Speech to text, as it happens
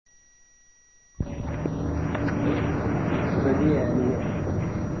يعني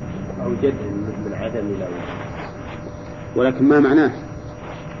أوجد من عدم إلى ولكن ما معناه؟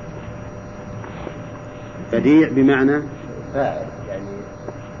 بديع بمعنى فاعل، يعني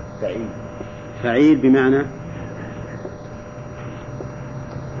فعيل. فعيل بمعنى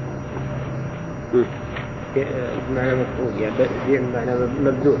بمعنى مفعول، يعني بديع بمعنى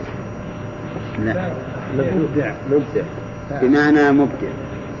مبدوع. لا، مبدع بمعنى مبدع.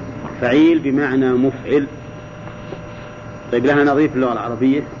 فعيل بمعنى مفعل. طيب لها نظير في اللغة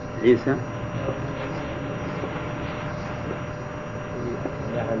العربية عيسى؟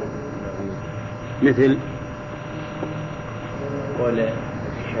 مثل قول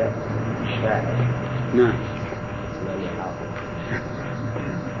الشاعر. نعم.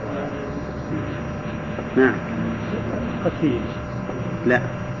 نعم. قتيل. لا،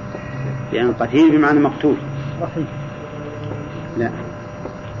 يعني قتيل بمعنى مقتول. رحيم. لا.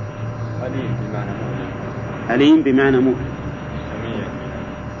 عليم بمعنى مؤمن. عليم بمعنى مؤمن.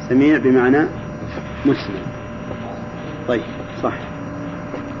 سميع بمعنى مسمع. طيب صح.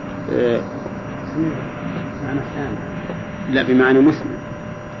 بمعنى سامع. لا، بمعنى مسمع.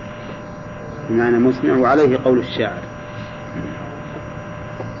 بمعنى مسمع، وعليه قول الشاعر.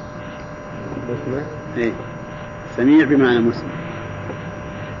 مسمع. ايه، سميع بمعنى مسمع.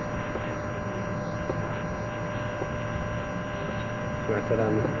 مع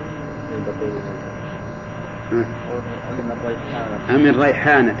كلامه أم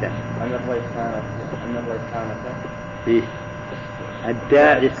الريحانة. إيه؟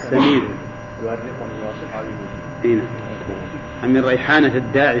 الداعي السميع. إيه؟ أم الريحانة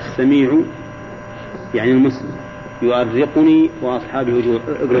الداعي السميع، يعني المسلم يؤرقني وأصحابي وجوه.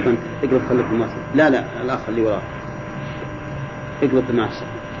 اقلب خلف المصر. لا الأخ اللي وراه اقلب الناس.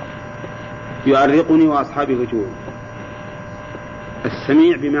 يؤرقني وأصحابي وجوه.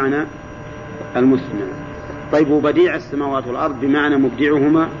 السميع بمعنى المسمع. طيب، وبديع السماوات والأرض بمعنى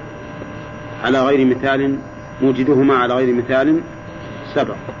مبدعهما على غير مثال، موجدهما على غير مثال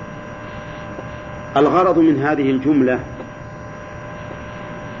سبق. الغرض من هذه الجملة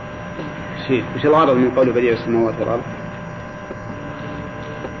شيء. وش الغرض من قول بديع السماوات والأرض؟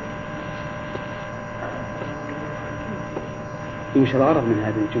 وش الغرض من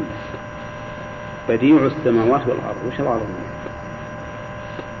هذه الجملة؟ بديع السماوات والأرض، وش الغرض منها؟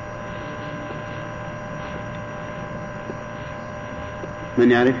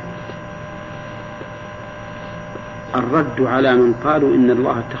 من يعرف؟ الرد على من قالوا إن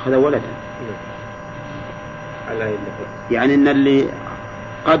الله اتخذ ولدا، يعني إن اللي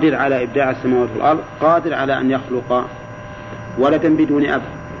قادر على إبداع السماوات والأرض قادر على أن يخلق ولدا بدون أب،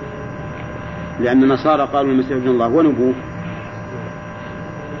 لأن النصارى قالوا المسيح ابن الله ونبوه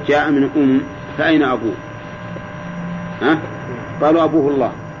جاء من فأين أبوه؟ قالوا أبوه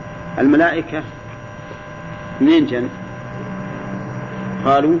الله. الملائكة منين جن؟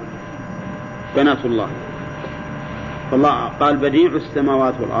 قالوا بنات الله. فالله قال بديع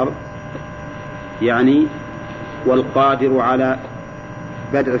السماوات والأرض، يعني والقادر على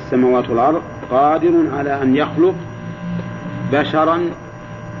بدع السماوات والأرض قادر على أن يخلق بشرا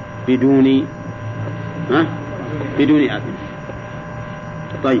بدون أب.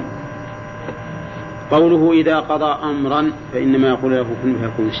 طيب، قوله إذا قضى أمرا فإنما يقول له كن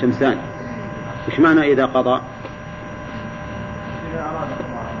فيكون. الشمسان، وش معنى إذا قضى؟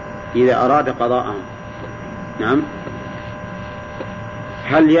 إذا أراد قضاء. نعم.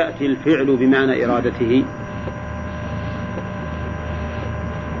 هل يأتي الفعل بمعنى إرادته؟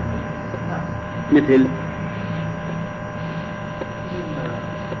 مثل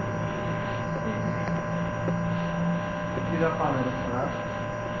إذا قام بالصلاة.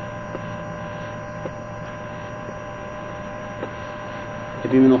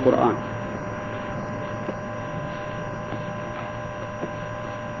 تبي من القرآن.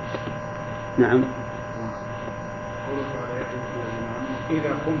 نعم. إذا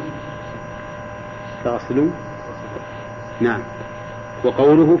قمت تغسلوا. نعم.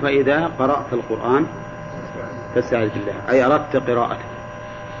 وقوله فإذا قرأت القرآن فاستعذ بالله، أي أردت قراءته.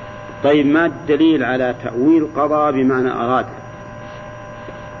 طيب، ما الدليل على تأويل قضى بمعنى أراد؟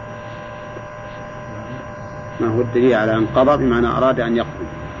 ما هو الدليل على أن قضى بمعنى أراد أن يقضي؟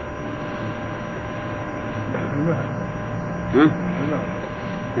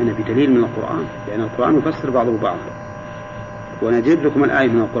 أنا بدليل من القرآن، لأن القرآن يفسر بعضه بعضا، ونجيب لكم الآية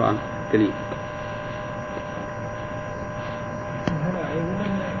من القرآن دليل.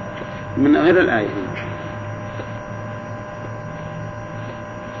 من غير الآية.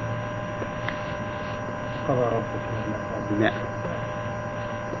 قضى ربك. لا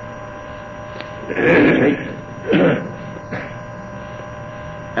شيء.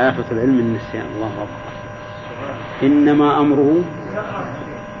 آفة العلم النسيان. الله أكبر. إنما أمره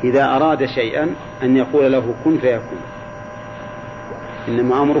إذا أراد شيئا أن يقول له كن فيكون.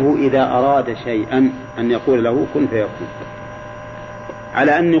 إنما أمره إذا أراد شيئا أن يقول له كن فيكون.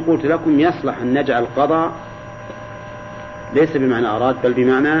 على أني قلت لكم يصلح أن نجعل قضاء ليس بمعنى أراد بل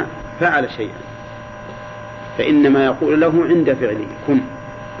بمعنى فعل شيئا، فإنما يقول له عند فعله كن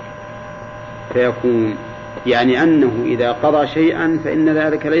فيكون، يعني أنه إذا قضى شيئا فإن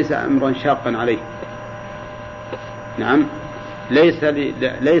ذلك ليس أمرا شاقا عليه. نعم،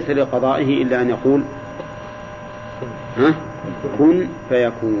 ليس لقضائه إلا أن يقول كن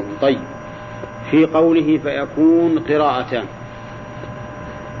فيكون. طيب، في قوله فيكون قراءتان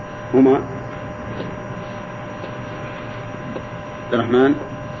هما الرحمن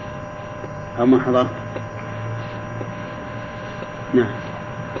أو ما حضرت؟ نعم.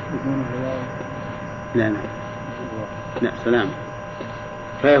 لا سلام.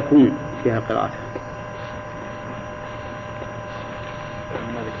 فيكون فيها قراءتان.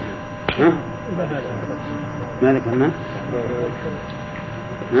 ما ذكرنا؟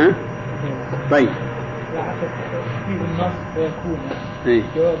 طيب، في النص فيكون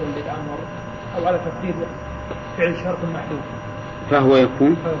جوابا للأمر أو على تقدير فعل شرط محذوف فهو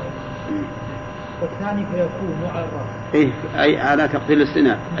يكون، والثاني فيكون على الرفع أي على تقدير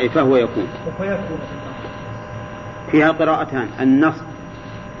الاستئناف، أي فهو يكون. فيها قراءتان، النص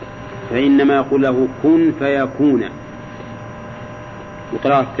فإنما يقول له كن فيكون،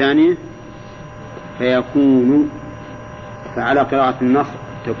 والقراءة الثانية فيكون. فعلى قراءة النص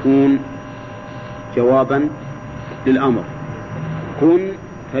تكون جوابا للأمر كن،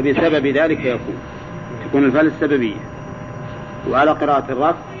 فبسبب ذلك يكون، تكون الفعل السببية. وعلى قراءة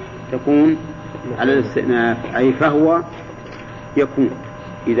الرفع تكون على الاستئناف، أي فهو يكون.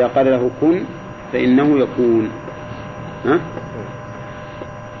 إذا قال له كن فإنه يكون.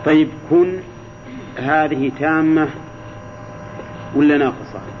 طيب، كن هذه تامة ولا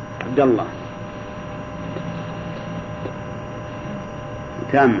ناقصة؟ عبد الله،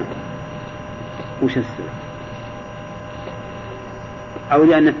 تامة، وش السبب؟ أو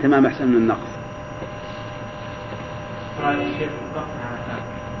لأن التمام أحسن من النقص؟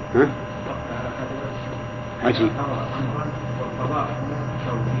 عجيب.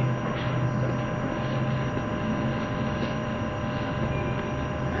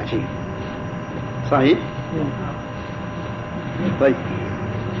 عجيب، صحيح. طيب،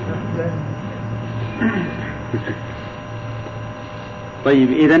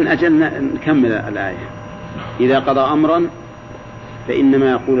 طيب، إذن أجل نكمل الآية. إذا قضى أمرا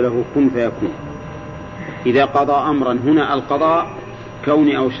فإنما يقول له كن فيكون. إذا قضى أمرا، هنا القضاء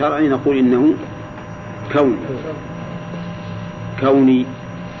كوني أو شرعي، نقول إنه كوني.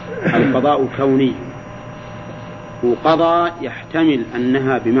 القضاء كوني، وقضى يحتمل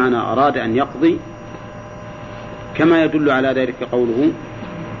أنها بمعنى أراد أن يقضي، كما يدل على ذلك قوله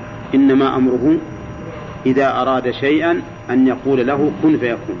إنما أمره إذا أراد شيئا أن يقول له كن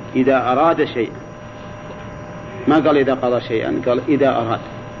فيكون. إذا أراد شيئا، ما قال إذا قضى شيئا، قال إذا أراد.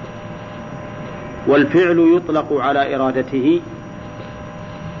 والفعل يطلق على إرادته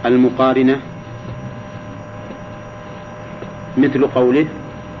المقارنة، مثل قوله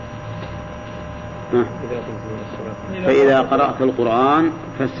فإذا قرأت القرآن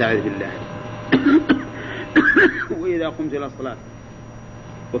فاستعذ بالله وإذا قمت إلى الصلاة.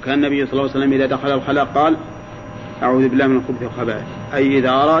 وكان النبي صلى الله عليه وسلم إذا دخل الخلاء قال أعوذ بالله من الخبث والخبائث، أي إذا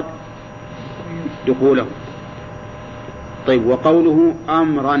أراد دخوله. طيب، وقوله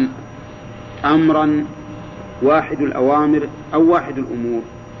أمرا واحد الأوامر أو واحد الأمور؟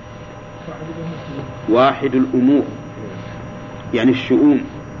 واحد الأمور، يعني الشؤون،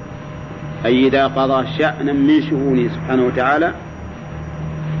 أي إذا قضى شأنا من شؤونه سبحانه وتعالى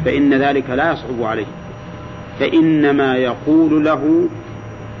فإن ذلك لا يصعب عليه، فإنما يقول له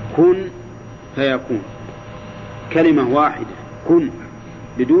كن فيكون. كلمة واحدة كن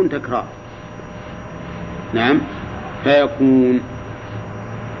بدون تكرار. نعم، فيكون،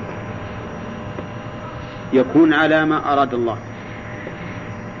 يكون على ما أراد الله،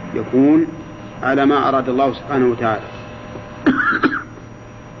 يكون على ما أراد الله سبحانه وتعالى.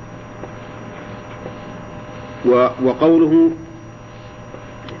 وقوله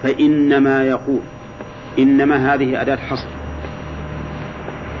فإنما يقول، إنما هذه أداة حصر،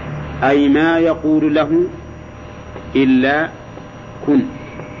 أي ما يقول له إلا كن.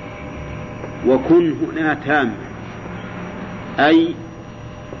 وكن هنا تام، أي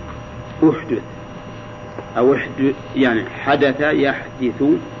أحدث أو يعني حدث يحدث،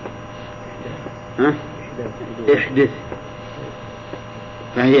 احدث،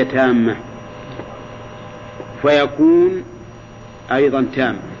 فهي تامة. فيكون أيضا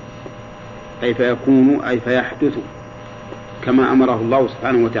تام، أي فيكون أي فيحدث كما أمره الله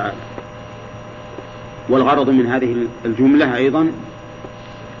سبحانه وتعالى. والغرض من هذه الجملة أيضا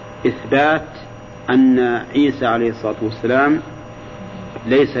إثبات أن عيسى عليه الصلاة والسلام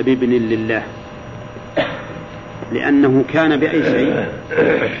ليس بابن لله، لأنه كان بأي شيء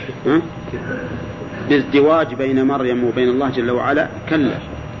بازدواج بين مريم وبين الله جل وعلا كلا،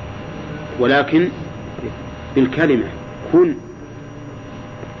 ولكن بالكلمة كن.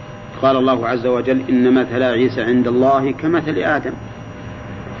 قال الله عز وجل إن مثل عيسى عند الله كمثل آدم.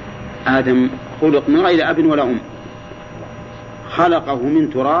 آدم خلق من غير أب ولا أم، خلقه من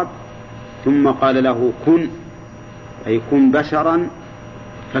تراب ثم قال له كن، أي كن بشرا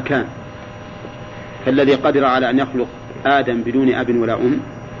فكان. فالذي قدر على أن يخلق آدم بدون أب ولا أم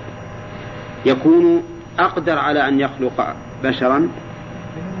يكون أقدر على أن يخلق بشرا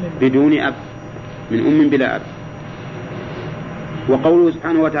بدون أب، من أم بلا أب. وقوله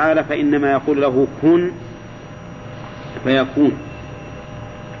سبحانه وتعالى فإنما يقول له كن فيكون.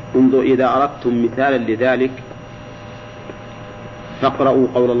 انظر إذا أردتم مثالا لذلك فاقرأوا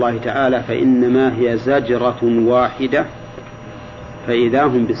قول الله تعالى فإنما هي زجرة واحدة فإذا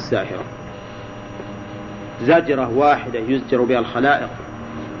هم بالساهرة. زجرة واحدة يزجر بها الخلائق،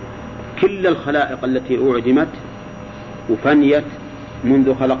 كل الخلائق التي أعدمت وفنيت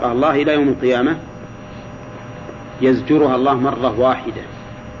منذ خلقها الله إلى يوم القيامة يزجرها الله مرة واحدة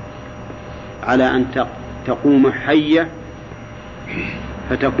على أن تقوم حية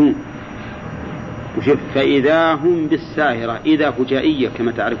فتكون. وشوف فإذا هم بالساهرة، إذا فجائية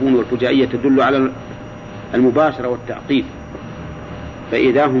كما تعرفون، والفجائية تدل على المباشرة والتعقيب.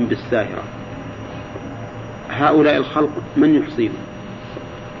 فإذا هم بالساهرة، هؤلاء الخلق من يحصيهم؟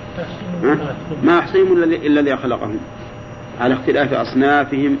 ما يحصيهم إلا اللي خلقهم، على اختلاف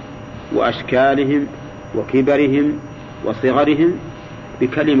أصنافهم وأشكالهم وكبرهم وصغرهم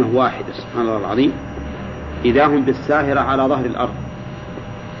بكلمة واحدة. سبحان الله العظيم. إذا هم بالساهرة على ظهر الأرض.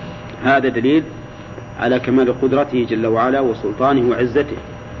 هذا دليل على كمال قدرته جل وعلا وسلطانه وعزته،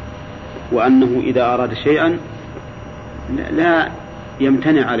 وأنه إذا أراد شيئا لا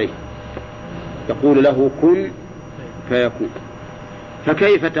يمتنع عليه، يقول له كن فيكون.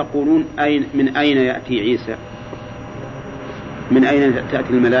 فكيف تقولون من أين يأتي عيسى؟ من أين تأتي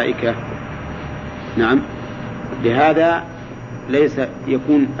الملائكة؟ نعم، لهذا ليس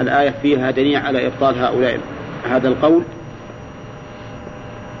يكون الآية فيها دليل على إبطال هذا القول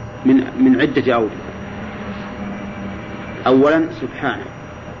من عدة أوجه. أولا سبحانه،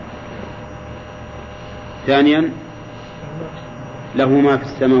 ثانيا له ما في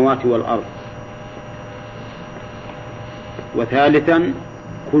السماوات والأرض، وثالثا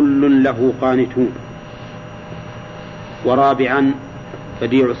كل له قانتون، ورابعا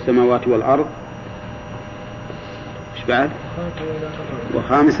بديع السماوات والأرض، إيش بعد؟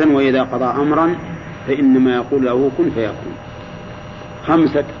 وخامسا وإذا قضى أمرا فإنما يقول له كن فيكون.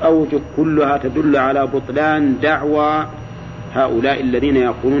 5 أوجه كلها تدل على بطلان دعوى هؤلاء الذين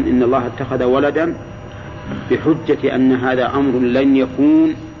يقولون إن الله اتخذ ولدا بحجة أن هذا أمر لن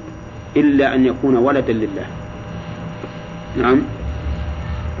يكون إلا أن يكون ولدا لله. نعم.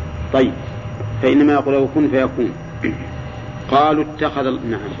 طيب فإنما يقول له كن فيكون. قالوا اتخذ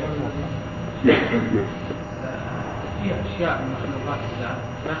نعم. في أشياء من مخلوقات الله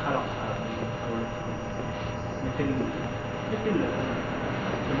ما خلقها مثل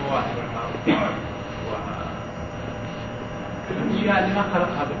السماوات والأرض والأشياء اللي ما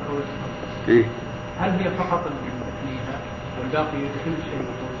خلقها بالكون. هل هي فقط فيها والباقي كل شيء؟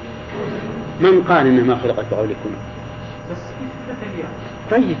 من قال إنها ما خلقت بقولكم؟ بس في 6 أيام.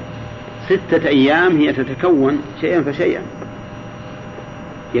 طيب 6 أيام هي تتكون شيئا فشيئا،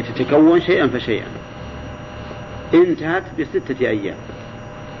 يتتكون شيئا فشيئا، انتهت ب6 أيام.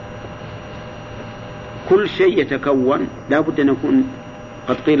 كل شيء يتكون لا بد أن يكون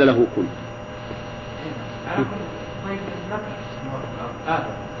قد قيل له كن.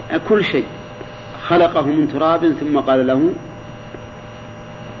 كل شيء خلقه من تراب ثم قال له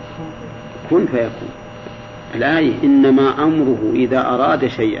كن فيكون. الآية إنما أمره إذا أراد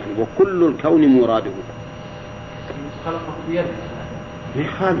شيئا وكل الكون مراده. خلقه بيده،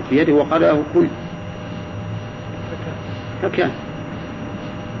 خالق بيده وقال له كن فكان.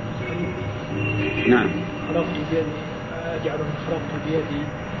 نعم. خلقت بيدي، أجعله خلقت بيدي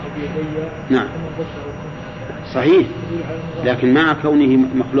أو بيدي. نعم صحيح، لكن مع كونه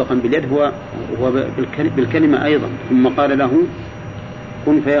مخلوقا باليد هو بالكلمة أيضا. ثم قال له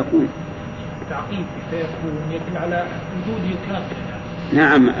كن فيكون. تعقيب فيكون يدل على وجوده كامل.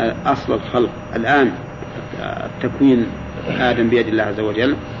 نعم. أصل الخلق الآن التكوين آدم بيد الله عز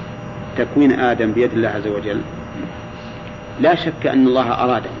وجل، تكوين آدم بيد الله عز وجل، لا شك أن الله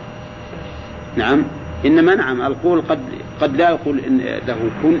أراده نعم، إنما نعم القول قد لا يقول إن له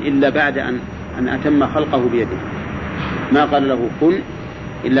كن إلا بعد أن أتم خلقه بيده. ما قال له كن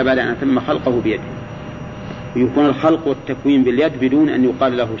إلا بعد أن أتم خلقه بيده، ويكون الخلق والتكوين باليد بدون أن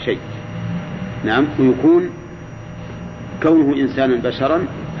يقال له شيء. نعم، ويكون كونه إنسانا بشرا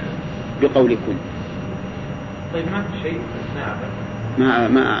بقول كن. طيب ما في شيء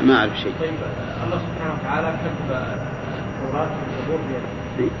ما أعرف شيء. طيب الله سبحانه وتعالى كتب التوراة والزبور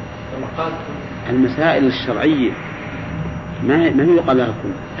بيده، قال المسائل الشرعية ما هي يقال لها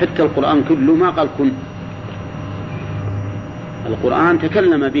كن. حتى القرآن كله ما قال كن. القرآن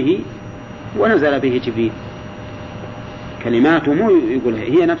تكلم به ونزل به جبريل، كلماته مو يقول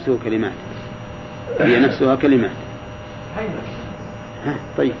هي نفسه كلمات، هي نفسها كلمات.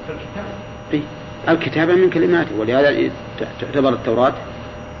 طيب الكتابة من كلماته، ولهذا تعتبر التوراة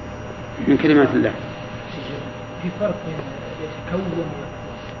من كلمات الله. في فرق بين يتكون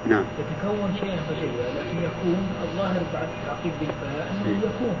نعم، يتكون شيئا فشيئا، لكن يكون الظاهر بعد تعقيب بالفاء أنه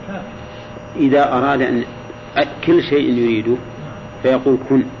يكون كامل. إذا أراد أن كل شيء يريده فيقول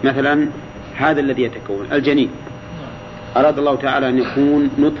كن. مثلا هذا الذي يتكون الجنين، أراد الله تعالى أن يكون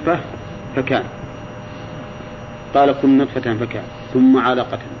نطفة فكان، قال كن نطفة فكان، ثم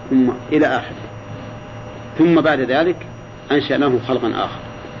علقة، ثم إلى آخره، ثم بعد ذلك أنشأناه خلقا آخر.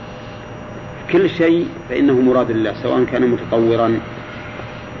 كل شيء فإنه مراد الله، سواء كان متطورا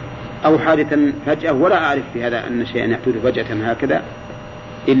أو حادثا فجأة، ولا أعرف في هذا أن شيئا يحدث فجأة هكذا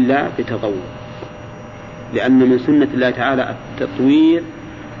إلا بتطور، لأن من سنة الله تعالى التطوير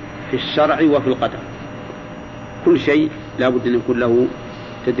في الشرع وفي القدر. كل شيء لا بد أن يكون له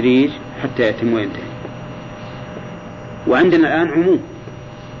تدريج حتى يتم وينتهي. وعندنا الآن عموم،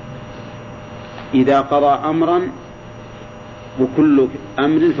 إذا قضى أمرا وكل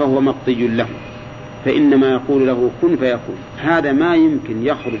أمر فهو مقضي له، فإنما يقول له كن فيكون. هذا ما يمكن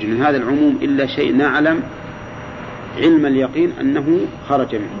يخرج من هذا العموم إلا شيء نعلم علم اليقين أنه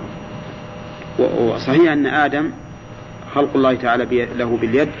خرج منه. وصحيح أن آدم خلق الله تعالى له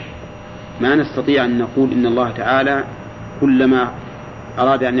باليد، ما نستطيع أن نقول إن الله تعالى كلما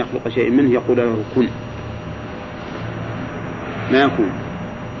أراد أن يخلق شيء منه يقول له كن، ما يكون،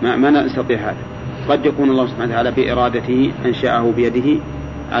 ما نستطيع هذا. قد يكون الله سبحانه وتعالى بإرادته أنشأه بيده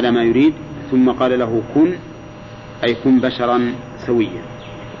على ما يريد ثم قال له كن، أي كن بشرا سويا.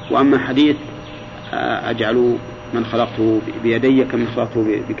 وأما حديث أجعل من خلقته بيدي كمن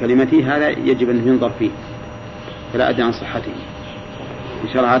خلقته بكلمتي، هذا يجب أن ينظر فيه، فلا أدري عن صحته. إن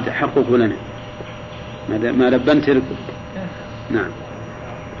شاء الله هذا حقه لنا، ما لبنت لكم. نعم.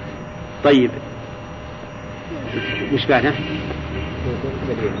 طيب وش بعده؟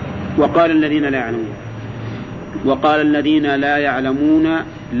 وقال الذين لا يعلمون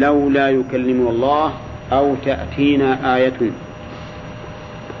لولا يكلم الله أو تأتينا آية.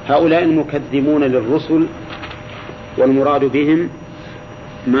 هؤلاء المكذبون للرسل، والمراد بهم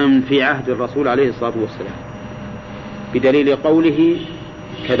من في عهد الرسول عليه الصلاة والسلام، بدليل قوله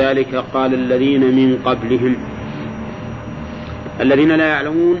كذلك قال الذين من قبلهم. الذين لا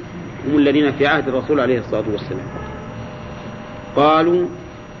يعلمون هم الذين في عهد الرسول عليه الصلاة والسلام، قالوا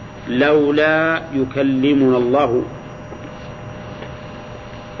لولا يكلمنا الله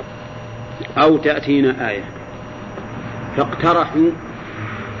أو تأتينا آية، فاقترحوا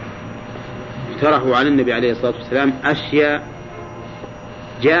على النبي عليه الصلاة والسلام أشياء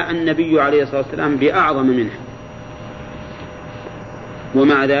جاء النبي عليه الصلاة والسلام بأعظم منها،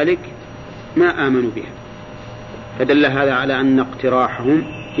 ومع ذلك ما آمنوا بها. فدل هذا على أن اقتراحهم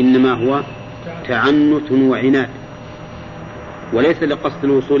إنما هو تعنت وعناد، وليس لقصد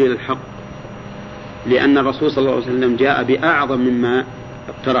الوصول إلى الحق، لأن الرسول صلى الله عليه وسلم جاء بأعظم مما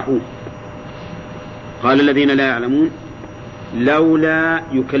اقترحوه. قال الذين لا يعلمون لولا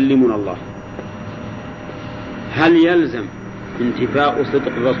يكلمنا الله. هل يلزم انتفاء صدق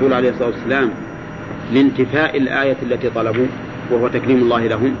الرسول عليه الصلاة والسلام لانتفاء الآية التي طلبوا وهو تكليم الله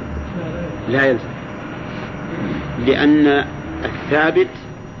لهم؟ لا يلزم، لأن الثابت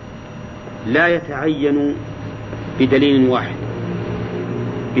لا يتعين بدليل واحد،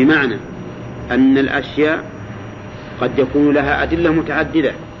 بمعنى أن الأشياء قد يكون لها أدلة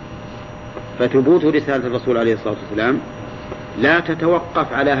متعددة، فثبوت رسالة الرسول عليه الصلاة والسلام لا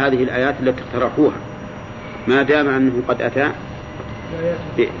تتوقف على هذه الآيات التي اقترحوها، ما دام أنه قد أتى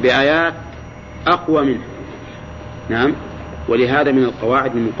بآيات أقوى منها. نعم. ولهذا من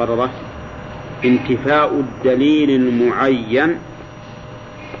القواعد المقررة انتفاء الدليل المعين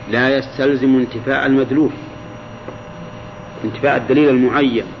لا يستلزم انتفاء المدلول. انتفاء الدليل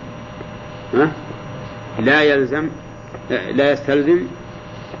المعين لا يستلزم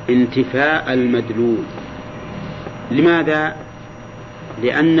انتفاء المدلول. لماذا؟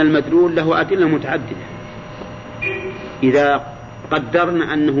 لأن المدلول له أدلة متعددة. إذا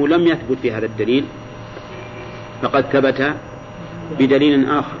قدرنا أنه لم يثبت بهذا الدليل فقد ثبت بدليل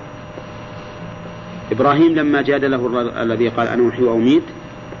آخر. إبراهيم لما جادله الذي قال أنا أحيي وأميت،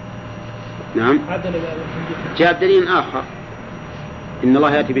 نعم، جاء دليل آخر، إن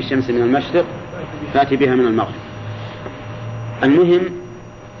الله يأتي بالشمس من المشرق فأتي بها من المغرب. المهم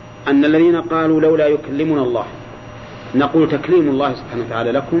أن الذين قالوا لولا يكلمنا الله، نقول تكليم الله سبحانه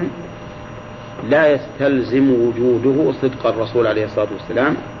وتعالى لكم لا يستلزم وجوده صدق الرسول عليه الصلاة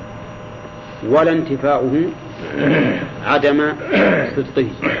والسلام ولا انتفاؤه عدم صدقه،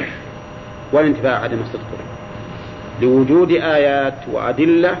 ولا انتفاء عدم صدقه، لوجود آيات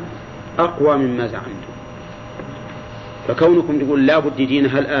وأدلة أقوى مما زعمتم. فكونكم تقول لا بد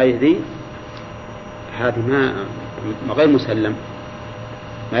يجينا هالآية ذي، هذه ما غير مسلم،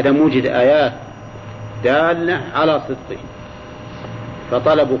 ما دام وجد آيات دالة على صدقه.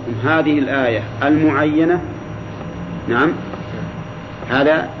 فطلبكم هذه الآية المعينة، نعم،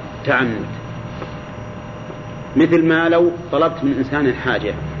 هذا تعنت، مثل ما لو طلبت من إنسان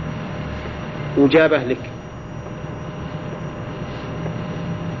حاجة وجابه لك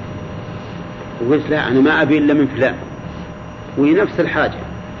وقلت لا أنا ما أبي إلا من فلان وهي نفس الحاجة،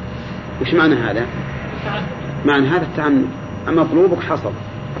 وش معنى هذا؟ معنى هذا التعنت. أما مطلوبك حصل،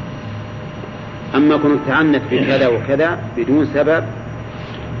 أما كنت تعنت بكذا وكذا بدون سبب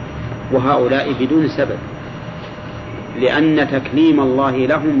وهؤلاء بدون سبب، لأن تكليم الله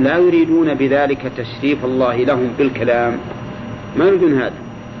لهم لا يريدون بذلك تشريف الله لهم بالكلام، ما يريدون هذا.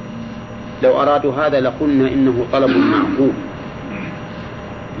 لو أرادوا هذا لقلنا إنه طلب معقول،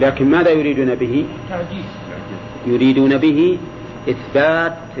 لكن ماذا يريدون به؟ يريدون به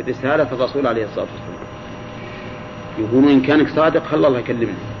إثبات رسالة الرسول عليه الصلاة والسلام. يقولون إن كانك صادق خلى الله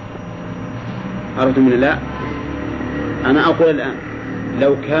يكلمنا. عرفتم من لا؟ أنا أقول الآن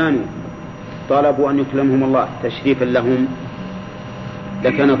لو كانوا طلبوا أن يكلمهم الله تشريفا لهم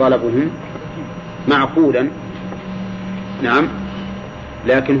لكان طلبهم معقولا، نعم،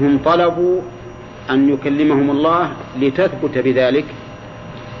 لكن هم طلبوا أن يكلمهم الله لتثبت بذلك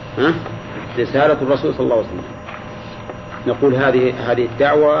رسالة الرسول صلى الله عليه وسلم. نقول هذه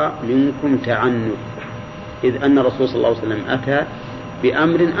الدعوة منكم تعنت، إذ أن الرسول صلى الله عليه وسلم أتى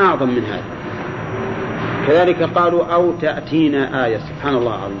بأمر أعظم من هذا. كذلك قالوا أو تأتينا آية، سبحان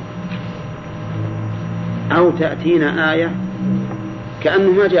الله العظيم، أو تأتينا آية،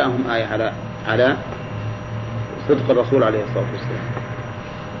 كأنه ما جاءهم آية على صدق الرسول عليه الصلاة والسلام،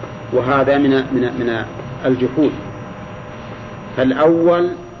 وهذا من الجحود.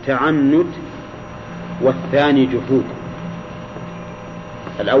 فالأول تعنت والثاني جحود.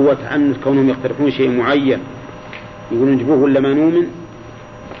 الأول تعنت كونهم يقترحون شيء معين يقولون نجيبوه ولا ما نؤمن،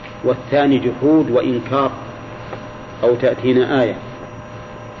 والثاني جحود وإنكار أو تأتينا آية،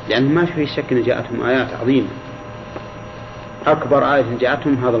 لأنه ما في شك أن جاءتهم آيات عظيمة. أكبر آية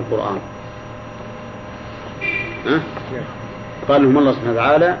جاءتهم هذا القرآن. قال لهم الله سبحانه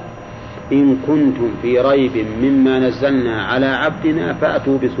وتعالى إن كنتم في ريب مما نزلنا على عبدنا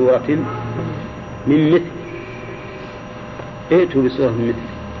فأتوا بسورة من مثل، ائتوا بسورة من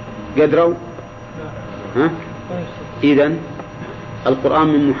مثل، قدروا؟ إذن القرآن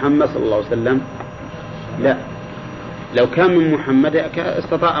من محمد صلى الله عليه وسلم؟ لا، لو كان من محمد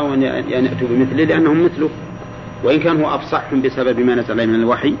استطاعوا أن يأتوا بمثله لأنهم مثله، وإن كان هو أفصحهم بسبب ما نزل عليه من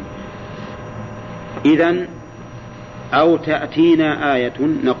الوحي. إذن أو تأتينا آية،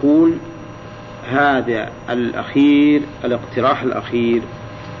 نقول هذا الأخير، الاقتراح الأخير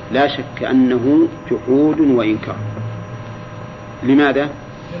لا شك أنه جحود وإنكار. لماذا؟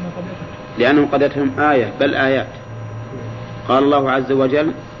 لأنهم قد أتهم آية بل آيات. قال الله عز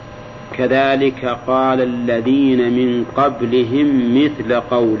وجل كذلك قال الذين من قبلهم مثل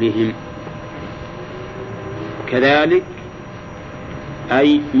قولهم. كذلك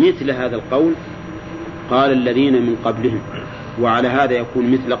أي مثل هذا القول قال الذين من قبلهم، وعلى هذا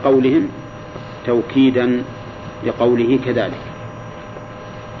يكون مثل قولهم توكيدا لقوله كذلك،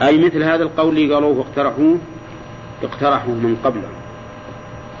 أي مثل هذا القول اللي قالوه اقترحوه من قبله.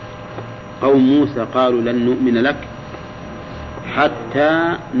 قوم موسى قالوا لن نؤمن لك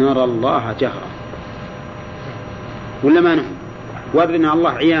حتى نرى الله جهرا، ولا ما نؤمن، ورنا الله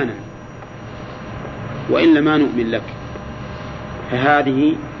عيانا وإلا ما نؤمن لك.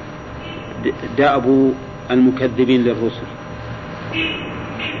 فهذه دأب المكذبين للرسل،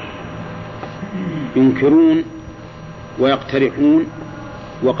 ينكرون ويقترحون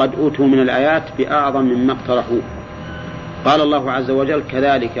وقد أوتوا من الآيات بأعظم مما اقترحوه. قال الله عز وجل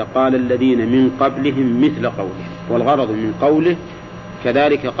كذلك قال الذين من قبلهم مثل قولهم، والغرض من قوله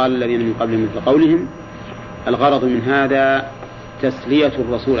كذلك قال الذين من قبلهم مثل قولهم، الغرض من هذا تسلية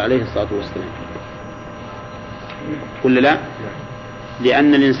الرسول عليه الصلاة والسلام، ولا لا؟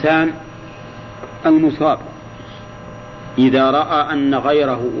 لأن الإنسان المصاب إذا رأى أن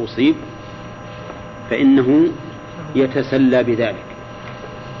غيره أصيب فإنه يتسلى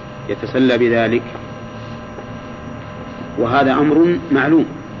بذلك، وهذا أمر معلوم،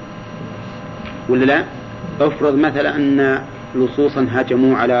 ولا لا؟ افرض مثلا أن لصوصا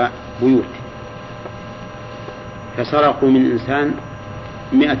هاجموا على بيوت فسرقوا من إنسان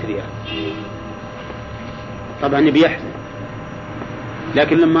 100 ريال، طبعا بيحزن،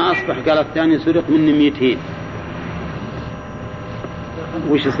 لكن لما أصبح قال الثاني سرق مني 200،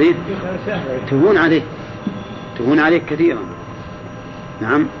 وش يصير؟ تهون عليه كثيرا.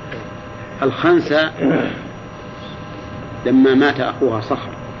 نعم. الخنسة لما مات أخوها صخر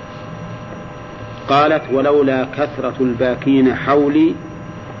قالت ولولا كثرة الباكين حولي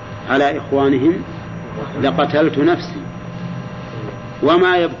على إخوانهم لقتلت نفسي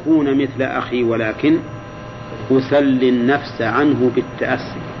وما يبكون مثل أخي ولكن أسلي النفس عنه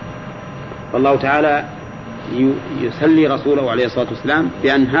بالتأسي. فالله تعالى يسلي رسوله عليه الصلاة والسلام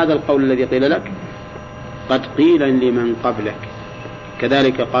بأن هذا القول الذي قيل لك قد قيل لمن قبلك،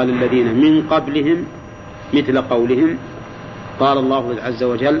 كذلك قال الذين من قبلهم مثل قولهم. قال الله عز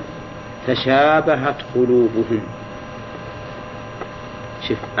وجل تشابهت قلوبهم.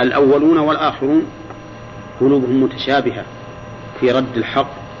 شوف، الأولون والآخرون قلوبهم متشابهة في رد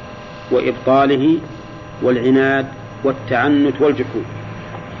الحق وإبطاله والعناد والتعنت والجحود،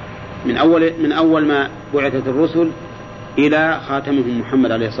 من أول ما بعثت الرسل إلى خاتمهم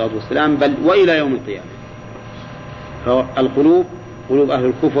محمد عليه الصلاة والسلام، بل وإلى يوم القيامة. فالقلوب قلوب أهل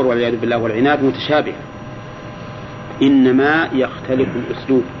الكفر والعياذ بالله والعناد متشابهة، إنما يختلف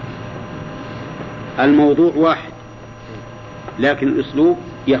الأسلوب. الموضوع واحد لكن الأسلوب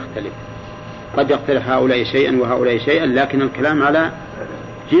يختلف، قد يقترح هؤلاء شيئا وهؤلاء شيئا، لكن الكلام على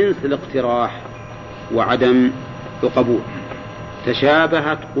جنس الاقتراح وعدم القبول.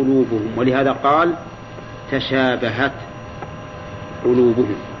 تشابهت قلوبهم، ولهذا قال تشابهت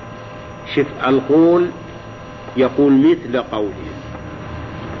قلوبهم. شف، القول يقول مثل قولهم،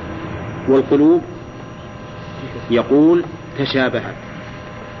 والقلوب يقول تشابهت.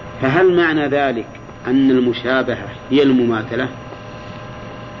 فهل معنى ذلك أن المشابهة هي المماثلة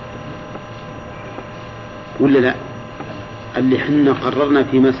ولا لا؟ اللي حنا قررنا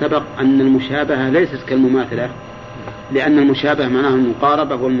فيما سبق أن المشابهة ليست كالمماثلة، لأن المشابهة معناها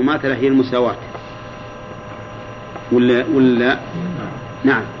المقاربة والمماثلة هي المساواة، ولا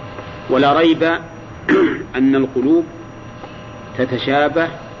نعم. ولا ريب أن القلوب تتشابه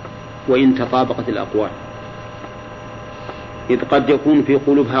وإن تطابقت الأقوال، إذ قد يكون في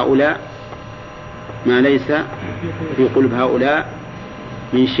قلوب هؤلاء ما ليس في قلوب هؤلاء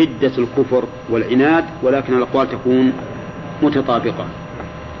من شدة الكفر والعناد، ولكن الأقوال تكون متطابقة.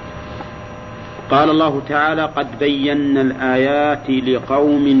 قال الله تعالى قد بينا الآيات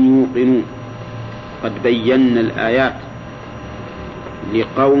لقوم يوقنون. قد بينا الآيات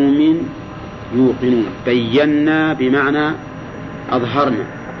لقوم يوقنون. بينا بمعنى أظهرنا،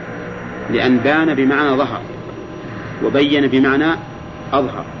 لأن بان بمعنى ظهر، وبين بمعنى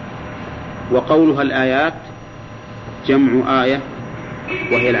أظهر. وقولها الآيات جمع آية،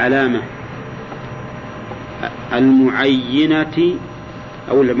 وهي العلامة المعينة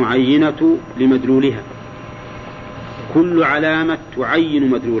أو المعينة لمدلولها. كل علامة تعين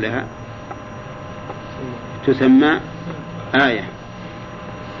مدلولها تسمى آية.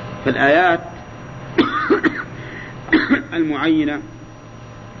 فالآيات المعينة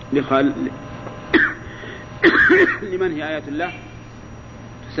لمن هي آيات الله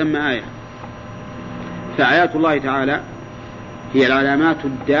تسمى آية. فآيات الله تعالى هي العلامات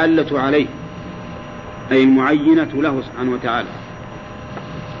الدالة عليه، أي المعينة له سبحانه وتعالى.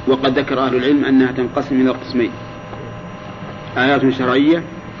 وقد ذكر أهل العلم أنها تنقسم إلى قسمين: آيات شرعية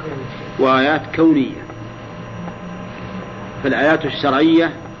وآيات كونية. فالآيات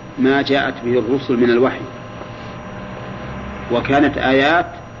الشرعية ما جاءت به الرسل من الوحي، وكانت آيات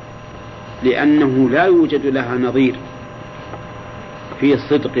لأنه لا يوجد لها نظير في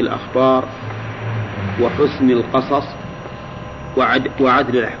صدق الأخبار وحسن القصص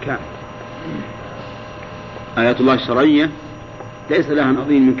وعدل الأحكام. آيات الله الشرعية ليس لها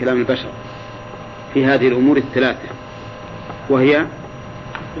نظير من كلام البشر في هذه الأمور الثلاثة، وهي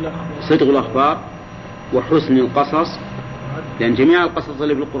صدق الأخبار وحسن القصص، لأن جميع القصص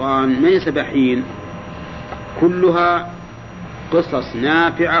اللي في القرآن ما يسبحين، كلها قصص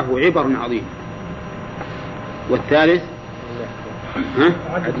نافعة وعبر عظيم. والثالث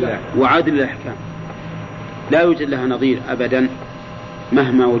وعدل الأحكام، لا يوجد لها نظير أبدا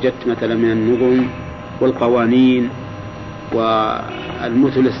مهما وجدت مثلا من النظم والقوانين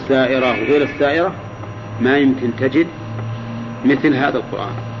والمثل السائرة وغير السائرة ما يمكن تجد مثل هذا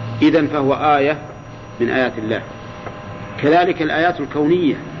القرآن. إذن فهو آية من آيات الله. كذلك الآيات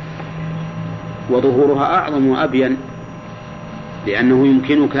الكونية وظهورها أعظم وأبين، لأنه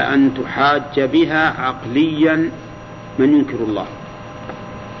يمكنك أن تحاج بها عقليا من ينكر الله،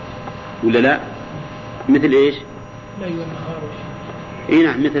 ولا لا؟ مثل إيش؟ إيه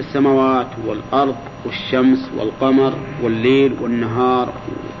نعم، مثل السماوات والأرض والشمس والقمر والليل والنهار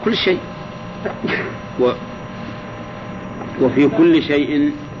كل شيء، وفي كل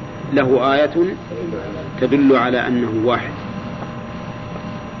شيء له آية تدل على أنه واحد،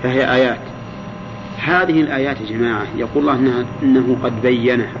 فهي آيات. هذه الآيات يا جماعة يقول الله إنه قد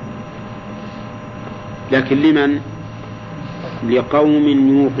بينها، لكن لمن؟ لقوم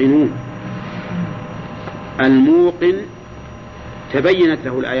يوقنون. الموقن تبينت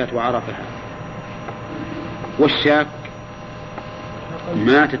له الآيات وعرفها، والشاك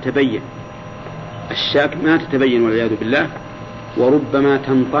ما تتبين، الشاك ما تتبين والعياذ بالله، وربما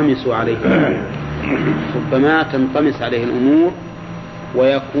تنطمس عليه الأمور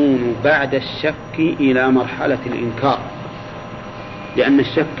ويكون بعد الشك إلى مرحلة الإنكار، لأن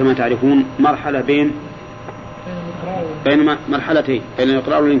الشك كما تعرفون مرحلة بين مرحلتين، بين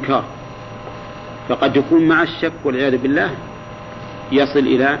الإقرار والإنكار، فقد يكون مع الشك والعياذ بالله يصل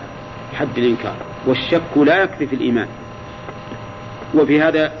إلى حد الإنكار، والشك لا يكفي في الإيمان. وفي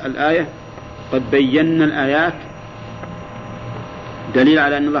هذا الآية قد بينا الآيات دليل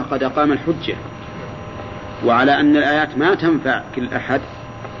على أن الله قد أقام الحجة، وعلى أن الآيات ما تنفع كل أحد،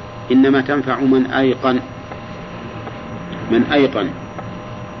 إنما تنفع من أيقن.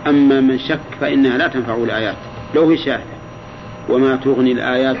 أما من شك فإنها لا تنفع الآيات لو هي شاهدة. وما تغني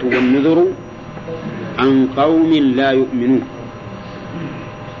الآيات والنذر عن قوم لا يؤمنون.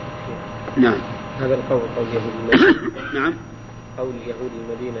 نعم، هذا القول قول يهود المدينة. نعم، قول يهود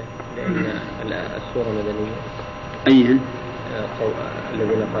المدينة، لأن السورة مدنية. أيهن؟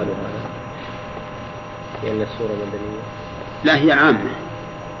 الذين قالوا هذا لأن السورة مدنية. لا، هي عامة،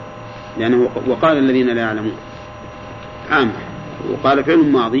 لأنه وقال الذين لا يعلمون عامة، وقال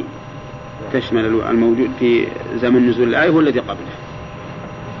فعل ماضي تشمل الموجود في زمن نزول الآية والذي قبله.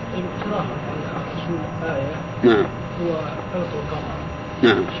 الاقتراح على رسول الآية نعم هو أرض القمر،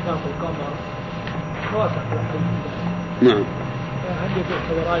 نعم، إشراق القمر واقع في الحديث. نعم. هل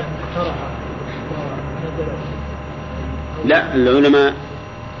يعتبر آية مقترحة ونزلت؟ لا، العلماء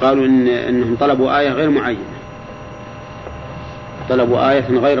قالوا إنهم طلبوا آية غير معينة، طلبوا آية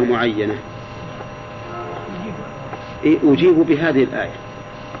غير معينة. أجيبوا بهذه الآية،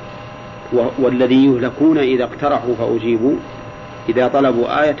 والذي يهلكون إذا اقترحوا فأجيبوا، إذا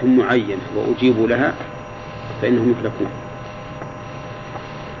طلبوا آية معينة وأجيبوا لها فإنهم يهلكون.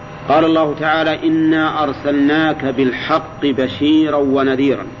 قال الله تعالى: إنا أرسلناك بالحق بشيرا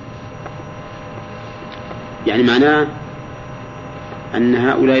ونذيرا. يعني معناه أن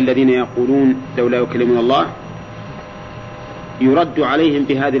هؤلاء الذين يقولون لولا يكلمنا الله يرد عليهم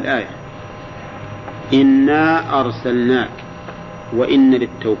بهذه الآية: إنا أرسلناك، وإن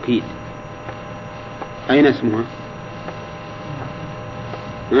للتوكيد. أين اسمها؟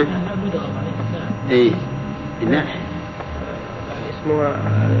 إيه؟ لا، اسمها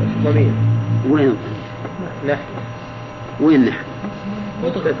ضمير. وين نحن؟ وين نحن؟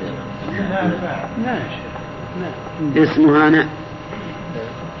 اسمها ناء،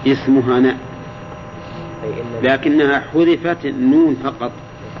 اسمها ناء، لكنها حذفت النون فقط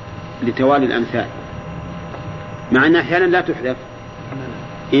لتوالي الأمثال، مع أنها أحيانا لا تحذف.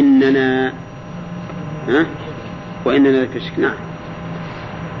 إننا وإننا لفي شك. نعم،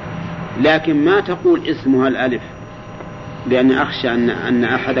 لكن ما تقول اسمها الألف، لأن أخشى أن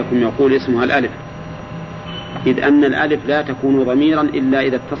أحدكم يقول اسمها الألف، إذ أن الألف لا تكون ضميرا إلا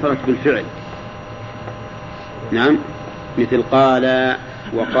إذا اتصلت بالفعل. نعم، مثل قال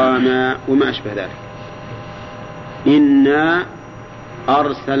وقام وما أشبه ذلك. إنا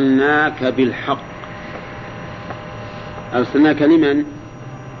أرسلناك بالحق. أرسلناك لمن؟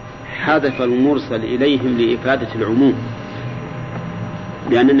 حذف المرسل إليهم لإفادة العموم،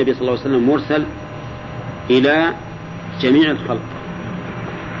 لأن النبي صلى الله عليه وسلم مرسل إلى جميع الخلق،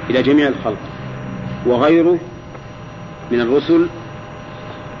 إلى جميع الخلق، وغيره من الرسل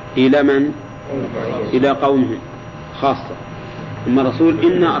إلى من؟ إلى قومهم خاصة. أما الرسول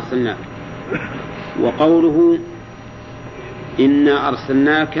إنا أرسلناك، وقوله إنا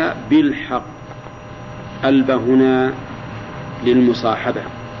أرسلناك بالحق، ألب هنا للمصاحبة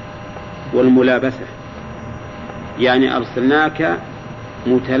والملابسة، يعني أرسلناك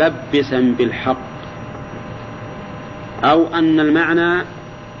متلبسا بالحق، أو أن المعنى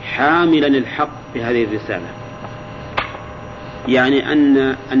حاملا الحق بهذه الرسالة، يعني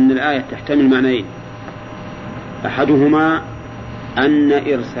أن الآية تحتمل معنيين: أحدهما أن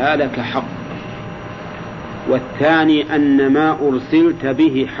إرسالك حق، والثاني أن ما أرسلت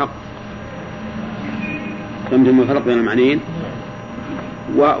به حق. فهمتم الفرق بين المعنيين؟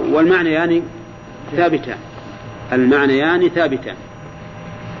 والمعنيان ثابتان، المعنيان ثابتان.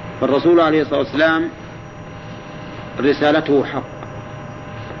 فالرسول عليه الصلاة والسلام رسالته حق،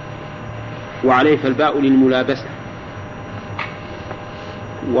 وعليه فالباء للملابسة.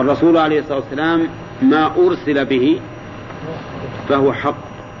 والرسول عليه الصلاة والسلام ما أرسل به فهو حق،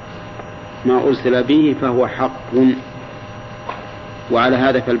 ما أرسل به فهو حق، وعلى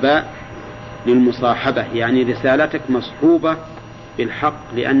هذا فالباء للمصاحبة، يعني رسالتك مصحوبة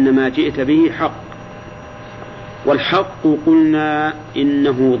بالحق لأن ما جئت به حق. والحق قلنا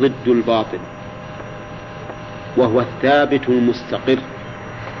إنه ضد الباطل، وهو الثابت المستقر،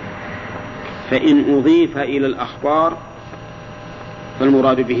 فإن أضيف إلى الأخبار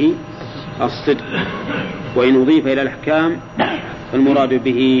فالمراد به الصدق، وإن أضيف إلى الأحكام فالمراد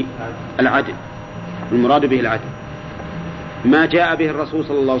به العدل. ما جاء به الرسول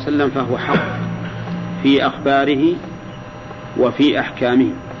صلى الله عليه وسلم فهو حق في أخباره وفي أحكامه،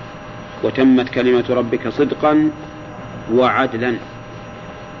 وتمت كلمة ربك صدقا وعدلا.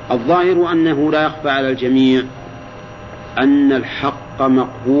 الظاهر أنه لا يخفى على الجميع أن الحق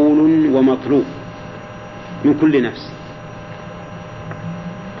مقبول ومطلوب من كل نفس،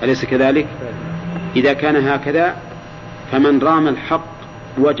 أليس كذلك؟ إذا كان هكذا فمن رام الحق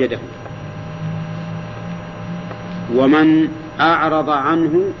وجده، ومن أعرض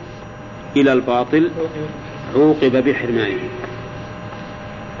عنه إلى الباطل عوقب بحرمانه.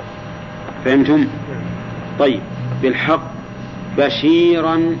 فهمتم؟ طيب، بالحق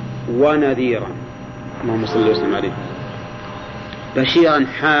بشيرا ونذيرا. اللهم صل وسلم عليه. بشيرا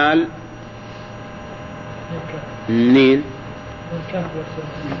حال منين؟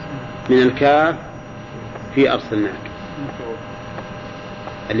 من الكاف في أرسلناك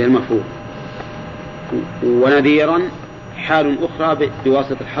اللي المفروض، ونذيرا حال أخرى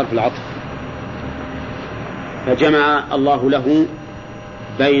بواسطة حرف العطف، فجمع الله له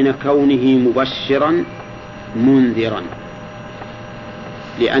بين كونه مبشرا منذرا،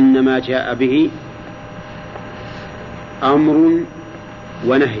 لأن ما جاء به أمر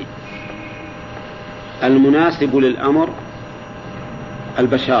ونهي. المناسب للأمر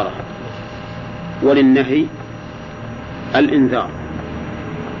البشارة، وللنهي الإنذار،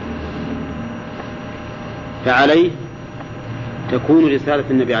 فعليه تكون رسالة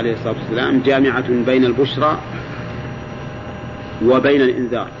النبي عليه الصلاة والسلام جامعة بين البشرى وبين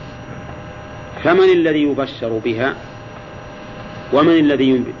الإنذار. فمن الذي يبشر بها ومن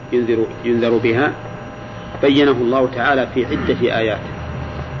الذي ينذر بها بينه الله تعالى في عدة آيات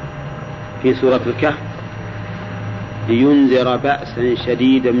في سورة الكهف: لينذر بأسا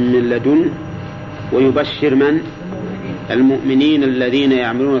شديدا من لدنه ويبشر من؟ المؤمنين الذين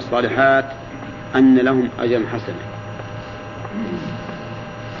يعملون الصالحات أن لهم أجرا حسنا.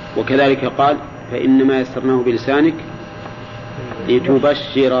 وكذلك قال: فإنما يسرناه بلسانك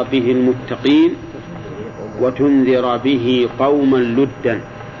لتبشر به المتقين وتنذر به قوما لدا.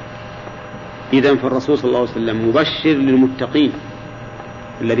 إذن فالرسول صلى الله عليه وسلم مبشر للمتقين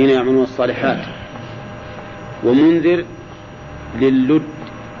الذين يعملون الصالحات، ومنذر للد،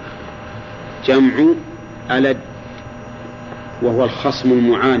 جمع ألد، وهو الخصم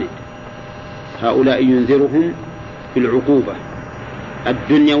المعاند. هؤلاء ينذرهم بالعقوبة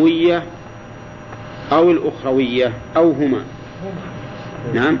الدنيوية أو الأخروية أو هما.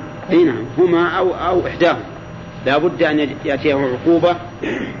 نعم، أي نعم، هما أو إحداهم، لا بد أن يأتيه عقوبة.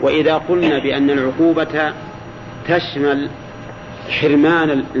 وإذا قلنا بأن العقوبة تشمل حرمان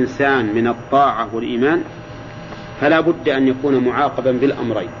الإنسان من الطاعة والإيمان فلا بد أن يكون معاقبا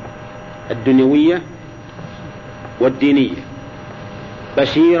بالأمرين الدنيوية والدينية،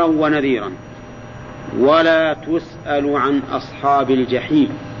 بشيرا ونذيرا. ولا تسأل عن أصحاب الجحيم،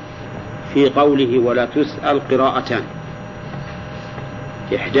 في قوله ولا تسأل قراءتان،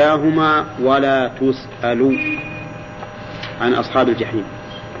 إحداهما ولا تسأل عن أصحاب الجحيم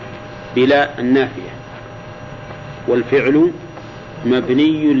بلا النافية، والفعل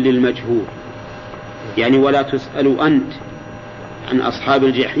مبني للمجهول، يعني ولا تسأل أنت عن أصحاب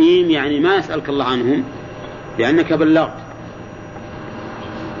الجحيم، يعني ما يسألك الله عنهم لأنك بلغت.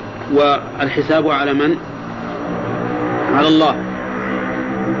 والحساب على من؟ على الله.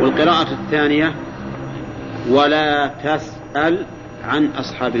 والقراءة الثانية ولا تسأل عن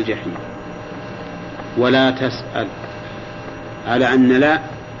أصحاب الجحيم، ولا تسأل على أن لا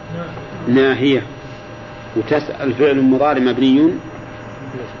ناهية، وتسأل فعل مضارع مبني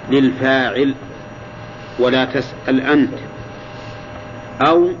للفاعل، ولا تسأل أنت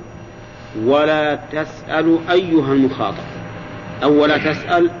أو ولا تسأل أيها المخاطب، أو ولا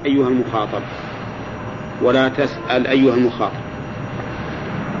تسأل أيها المخاطب، ولا تسأل أيها المخاطب.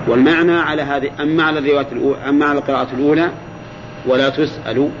 والمعنى على هذه، أما على القراءة الأولى ولا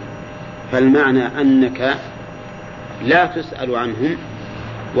تسأل، فالمعنى أنك لا تسأل عنهم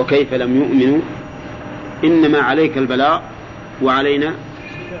وكيف لم يؤمنوا، إنما عليك البلاغ وعلينا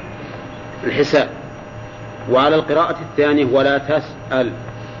الحساب. وعلى القراءة الثانية ولا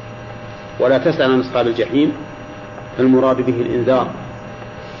تسأل عن أصحاب الجحيم، فالمراد به الإنذار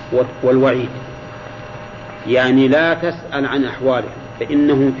والوعيد، يعني لا تسأل عن أحوالهم،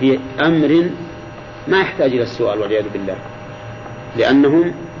 فإنهم في أمر ما يحتاج إلى السؤال والعياذ بالله،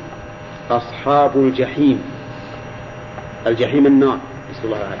 لأنهم أصحاب الجحيم. الجحيم النار، نسأل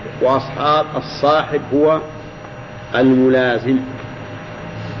الله العافية. وأصحاب الصاحب هو الملازم،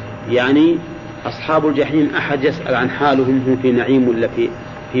 يعني أصحاب الجحيم أحد يسأل عن حالهم، هم في نعيم ولا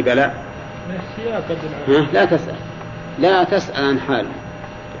في بلاء؟ لا تسأل عن حالهم،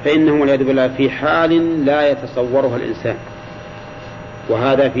 فإنهم والعياذ بالله في حال لا يتصورها الإنسان،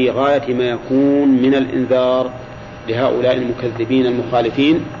 وهذا في غاية ما يكون من الإنذار لهؤلاء المكذبين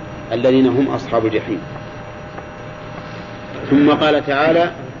المخالفين الذين هم أصحاب الجحيم. ثم قال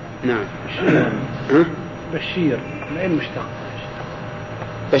تعالى: نعم. بشير من أين مشتق؟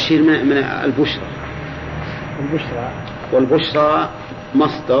 بشير من البشرى، والبشرى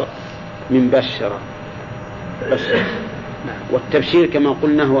مصدر من بشر. والتبشير كما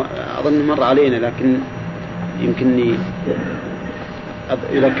قلنا هو أظن مر علينا، لكن يمكنني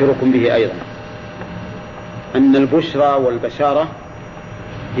أذكركم به أيضا، أن البشرى والبشارة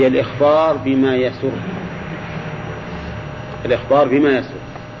هي الإخبار بما يسر،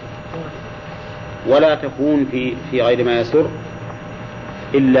 ولا تكون في غير ما يسر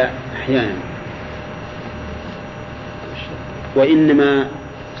إلا أحيانا. وإنما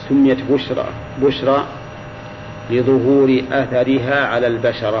سميت بشرى لظهور أثرها على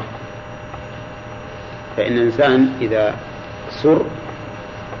البشرة، فإن الإنسان إذا سر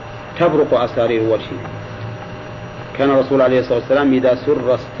تبرق أسارير وجهه. كان الرسول عليه الصلاة والسلام إذا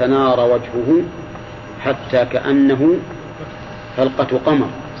سر استنار وجهه حتى كأنه حلقة قمر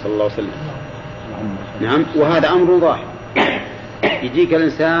صلى الله عليه وسلم. نعم. وهذا أمر ظاهر، يجيك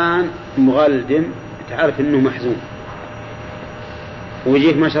الإنسان مغلدم تعرف أنه محزون،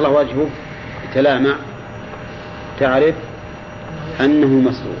 ويجيك ما شاء الله وجهه تلامع تعرف أنه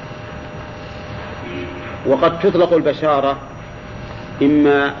مسرور. وقد تطلق البشارة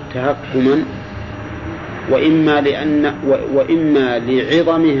إما تهكما وإما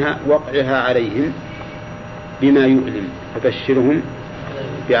لعظمها وقعها عليهم بما يؤلم، فبشرهم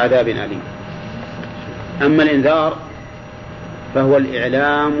بعذاب أليم. أما الإنذار فهو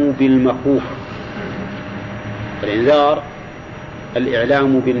الإعلام بالمخوف،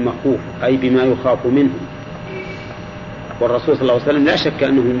 الإعلام بالمخوف أي بما يخاف منه. والرسول صلى الله عليه وسلم لا شك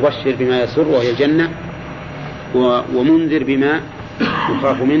أنه مبشر بما يسر وهي الجنة، ومنذر بما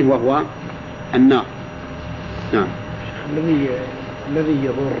يخاف منه وهو النار. نعم. الذي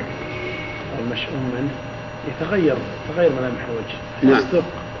يضر المشؤوم منه يتغير ملامح الوجه. نعم.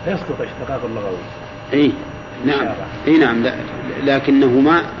 يصدق اشتقاق اللغوي. اي نعم. لكنه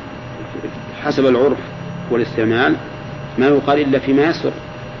ما حسب العرف والاستعمال ما يقال إلا فيما يسر،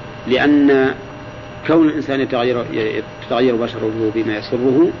 لأن كون الإنسان يتغير بشره بما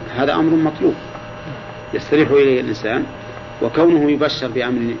يسره هذا أمر مطلوب يستريح إليه الإنسان، وكونه يبشر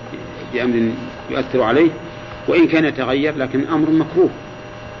بأمر يؤثر عليه وإن كان يتغير لكن أمر مكروه.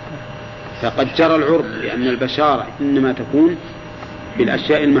 فقد جرى العرف بأن البشارة إنما تكون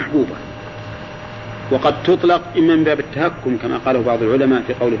بالأشياء المحبوبة، وقد تطلق إما من باب التهكم كما قاله بعض العلماء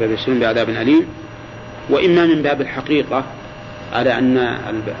في قوله فبشرهم بعذاب أليم، وإما من باب الحقيقة على أن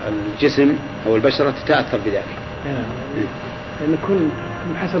الجسم أو البشرة تتأثر بذلك. يعني يكون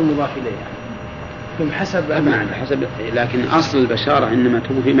حسب مضاف إليه، يكون حسب لكن أصل البشارة إنما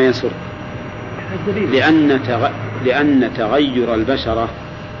تكون فيما يسر، لأن تغير البشرة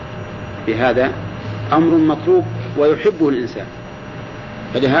بهذا أمر مطلوب ويحبه الإنسان،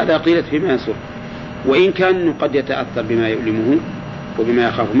 فلهذا قيلت فيما يسر، وإن كان قد يتأثر بما يؤلمه وبما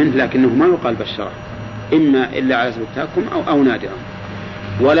يخاف منه لكنه ما يقال بشرة إما إلا على سبيل التهكم أو نادرا.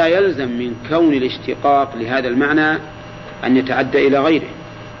 ولا يلزم من كون الاشتقاق لهذا المعنى أن يتعدى إلى غيره،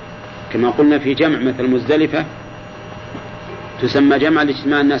 كما قلنا في جمع مثل مزدلفة تسمى جمعا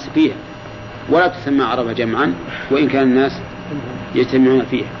لاجتماع الناس فيها، ولا تسمى عرفة جمعا وإن كان الناس يجتمعون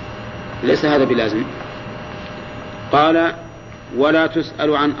فيها، ليس هذا بلازم. قال ولا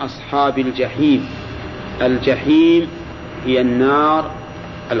تسأل عن أصحاب الجحيم. الجحيم هي النار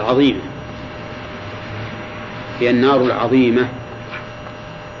العظيمة،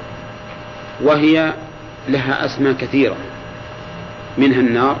 وهي لها أسماء كثيرة، منها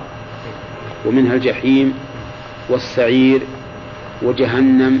النار ومنها الجحيم والسعير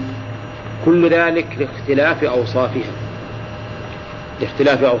وجهنم، كل ذلك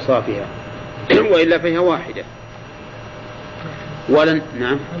لاختلاف أوصافها وإلا فهي واحدة. ولن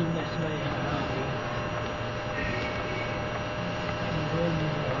نعم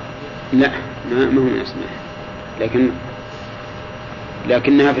لا ما هو من أسمائها،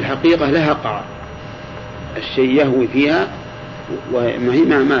 لكنها في الحقيقة لها قاع، الشيء يهوي فيها وما هي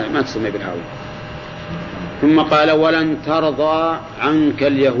ما تسمى بالهاوي. ثم قال ولن ترضى عنك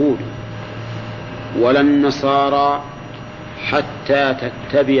اليهود ولا النصارى حتى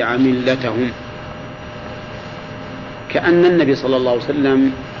تتبع ملتهم، كأن النبي صلى الله عليه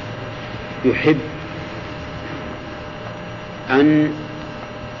وسلم يحب أن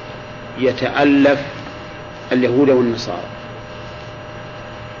يتألف اليهود والنصارى،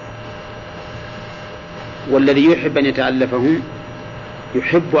 والذي يحب أن يتألفهم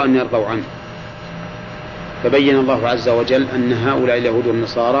يحب أن يرضوا عنه. فبين الله عز وجل أن هؤلاء اليهود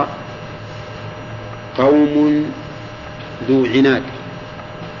والنصارى قوم ذو عناد،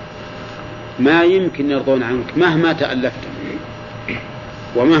 ما يمكن يرضون عنك مهما تألفت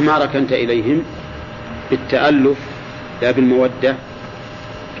ومهما ركنت إليهم بالتألف لا بالمودة،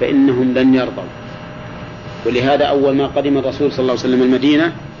 فإنهم لن يرضوا. ولهذا أول ما قدم الرسول صلى الله عليه وسلم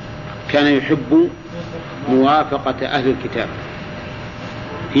المدينة كان يحب موافقة أهل الكتاب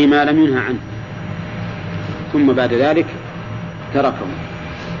فيما لم ينهى عنه، ثم بعد ذلك تركهم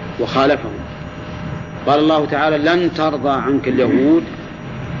وخالفهم. قال الله تعالى لن ترضى عنك اليهود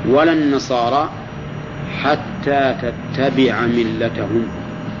ولا النصارى حتى تتبع ملتهم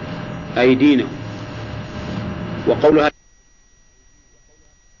أي دينهم. وقولها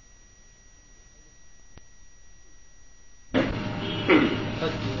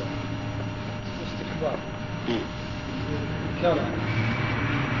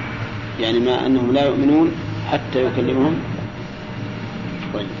يعني ما أنهم لا يؤمنون حتى يكلمهم.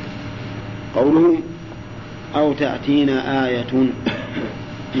 قوله أو تأتينا آية،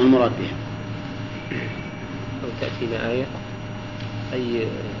 ما المراد بها؟ أو تأتينا آية أي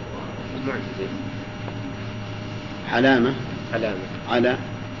معجزة، علامة على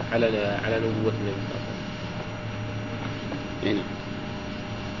نبوة النبي صلى الله عليه وسلم.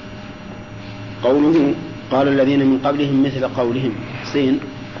 قوله قال الذين من قبلهم مثل قولهم. حسين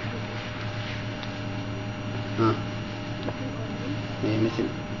مثل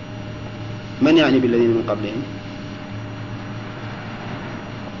من يعني بالذين من قبلهم؟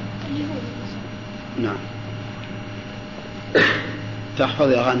 نعم.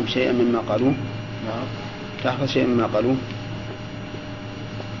 تحفظ يا غانم شيئا مما قالوه؟ نعم. تحفظ شيئا مما قالوه؟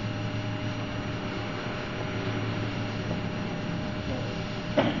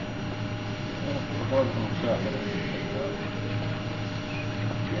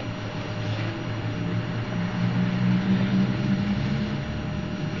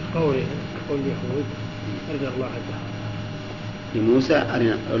 قول اليهود أرنا الله جهرا لموسى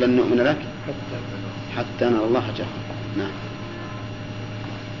أرنا ولن نؤمن لك حتى نرى الله جهرا. نعم.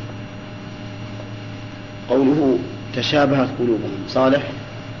 قوله تشابهت قلوبهم. صالح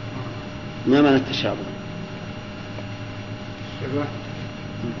ما معنى التشابه؟ شبه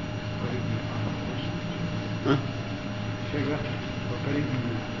وقريب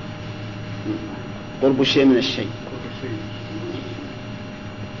قرب الشيء من الشيء.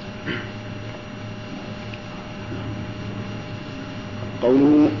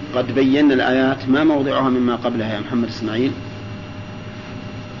 قوله قد بينا الآيات، ما موضعها مما قبلها يا محمد إسماعيل؟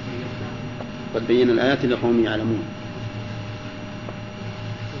 قد بينا الآيات لقوم يعلمون.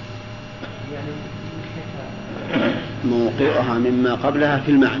 موقعها مما قبلها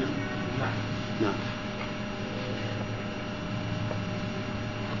في المعنى. نعم.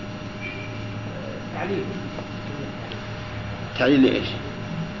 تعليل لإيش؟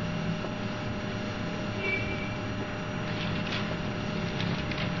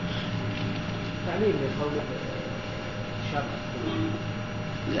 تعليل لقوله شر.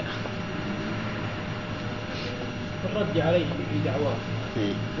 لا. الرد عليه في دعواه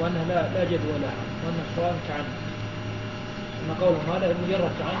وأنه لا جدوى لها وأن السؤال عنه، أما قولهم هذا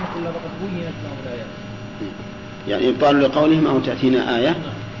مجرد عنه كل فقد بينت لهم الآيات، يعني يقال لقولهم أو تأتينا آية،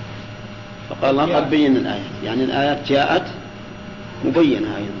 فقال الله قد بينا الآيات، يعني الآيات جاءت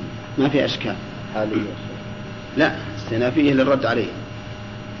مبينة أيضا ما في أشكال. لا، استنافية للرد عليه،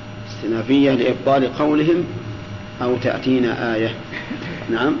 استنافية لإبطال قولهم أو تأتينا آية.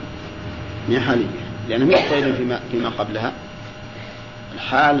 نعم من حالية، لأنه مش قيد فيما قبلها،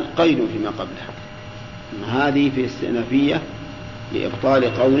 الحال قيد فيما قبلها. هذه في استئنافية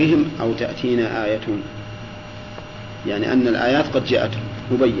لإبطال قولهم أو تأتينا آية، يعني أن الآيات قد جاءت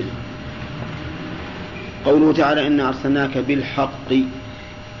مبينة. قوله تعالى إنا أرسلناك بالحق،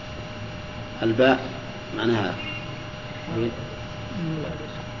 الباء معناها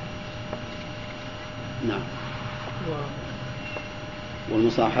نعم.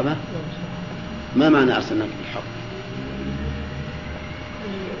 والمصاحبة ما معنى أرسلناك بالحق؟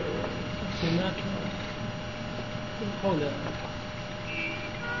 أرسلناك بالقول.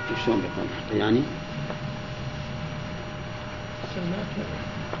 شلون بيقول الحق يعني؟ أرسلناك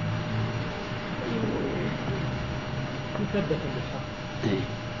مثبتا بالحق. إيه.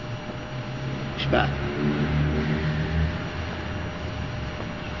 إيش بعد؟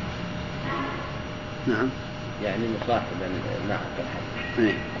 نعم. يعني مصاحبا معك الحق.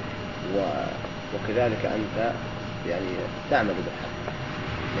 إيه. وكذلك أنت يعني تعمل بالحق،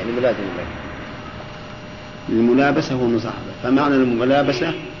 يعني ملازم لك. الملابسة هو المصاحبة. فمعنى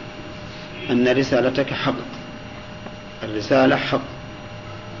الملابسة أن رسالتك حق، الرسالة حق.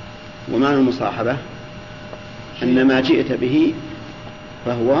 ومعنى المصاحبة أن ما جئت به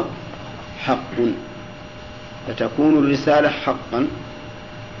فهو حق، فتكون الرسالة حقا،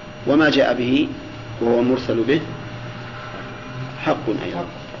 وما جاء به وهو مرسل به حق أيضا.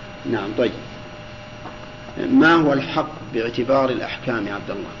 نعم. طيب، ما هو الحق باعتبار الأحكام يا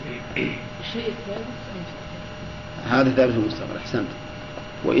عبد الله؟ الشيء الثالث هذا ثالث المستقبل. أحسنت.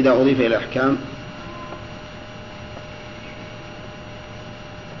 وإذا أضيف إلى الأحكام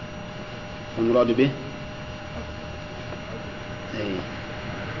المراد به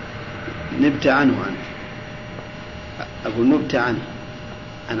نبت عنه أنت. أقول نبت عنه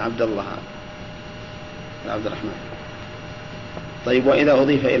عن عبد الله عبد الرحمن. طيب، وإذا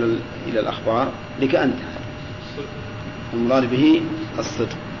أضيف إلى الأخبار لك أنت المراد به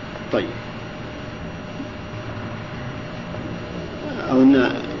الصدق. طيب، أو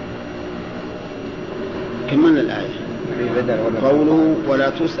أن كملنا الآية. قوله ولا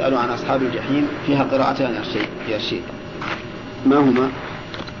تسأل عن أصحاب الجحيم فيها قراءتان يا شيخ، ما هما؟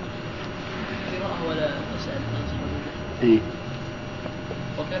 قراءة ولا تسأل عن أصحاب الجحيم. إيه.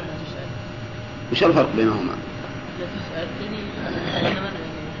 وقراءة تسأل. وش الفرق بينهما؟ لا تسأل يعني إحنا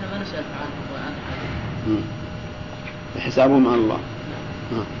ما نسأل عنه وعن حاجة. حسابهم على الله.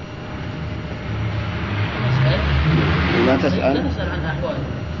 لا تسأل عن أحواله،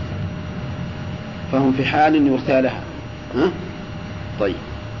 فهم في حال يرثى لها. طيب،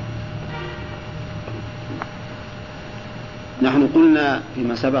 نحن قلنا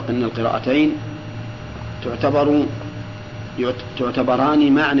فيما سبق أن القراءتين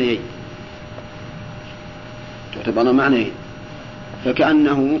تعتبران معنيين،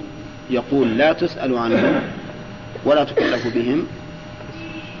 فكأنه يقول لا تسأل عنهم ولا تكلف بهم،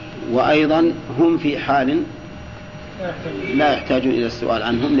 وأيضا هم في حال لا يحتاجون إلى السؤال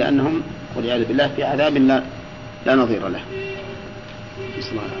عنهم، لأنهم والعياذ بالله في عذاب لا نظير له.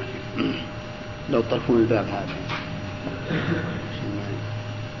 لو طرفون الباب هذا.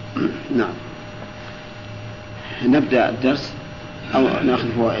 نعم. نبدأ الدرس أو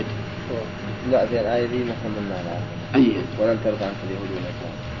نأخذ فوائد؟ لا، في الآية دي ما كملنا على أي ولن ترضى عنك اليهود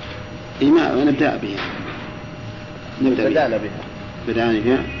والنصارى. ما نبدأ بها. بدأنا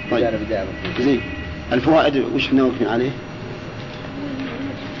بها. طيب، زين. الفوائد وش احنا واقفين عليه؟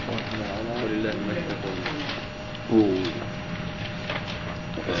 ولله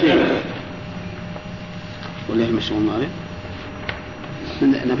ولله المشروع المعرف.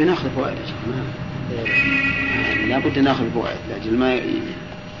 نبي ناخذ فوائد يا شيخ، لا بد ناخذ فوائد لأجل ما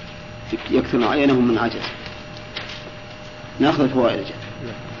يكثر عليهم من عجز. ناخذ الفوائد يا شيخ.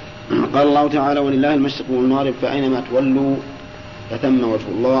 قال الله تعالى ولله المشرق والمغرب فأينما تولوا فثم وجه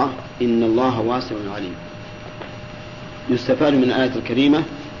الله إن الله واسع عليم. يستفاد من الآية الكريمة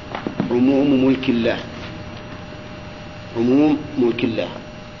عموم ملك الله،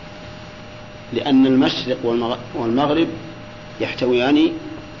 لأن المشرق والمغرب يحتويان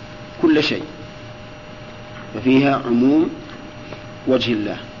كل شيء، ففيها عموم وجه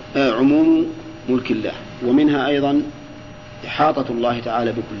الله، عموم ملك الله. ومنها أيضا إحاطة الله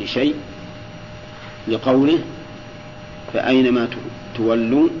تعالى بكل شيء، لقوله فأينما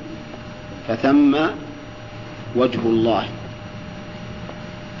تولوا فثم وجه الله.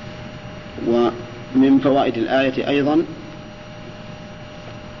 ومن فوائد الآية أيضا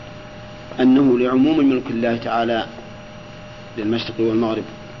أنه لعموم ملك الله تعالى للمشرق والمغرب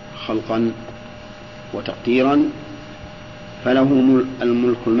خلقا وتقديرا، فله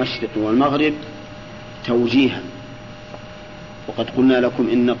الملك المشرق والمغرب توجيها. وقد قلنا لكم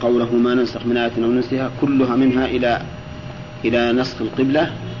إن قوله ما ننسخ من آية أو ننسها كلها منها إلى نسخ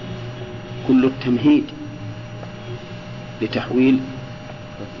القبلة كل التمهيد، لتحويل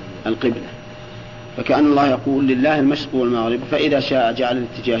القبلة، فكأن الله يقول لله المشرق والمغرب، فإذا شاء جعل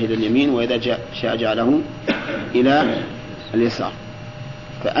الاتجاه إلى اليمين، وإذا شاء جعله إلى اليسار،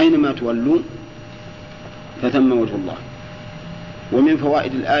 فأينما تولوا فثم وجه الله. ومن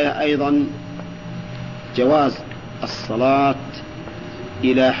فوائد الآية أيضا جواز الصلاة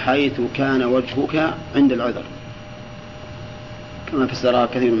إلى حيث كان وجهك عند العذر، كما فسرها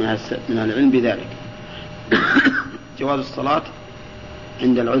كثير من أهل العلم بذلك. جواز الصلاة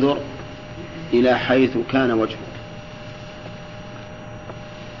عند العذر إلى حيث كان وجهك.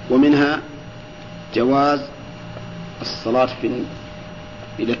 ومنها جواز الصلاة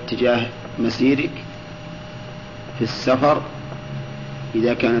إلى اتجاه مسيرك في السفر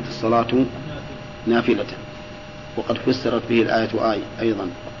إذا كانت الصلاة نافلة، وقد فسرت به الآية أيضا،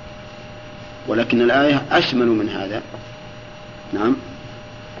 ولكن الآية أشمل من هذا. نعم.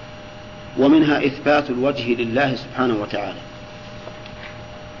 ومنها إثبات الوجه لله سبحانه وتعالى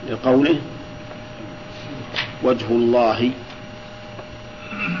لقوله وجه الله.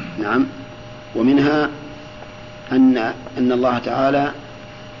 نعم. ومنها أن الله تعالى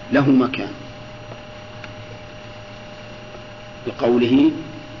له مكان بقوله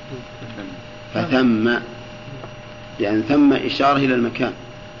فثم، لأن ثم إشارة إلى المكان،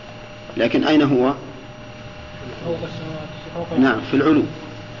 لكن أين هو؟ نعم في العلو.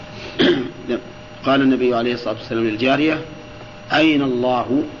 قال النبي عليه الصلاة والسلام للجارية أين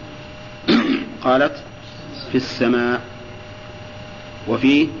الله؟ قالت في السماء.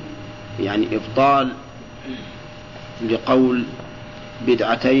 وفيه يعني إبطال لقول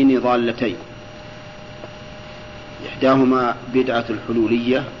بدعتين ضالتين، إحداهما بدعة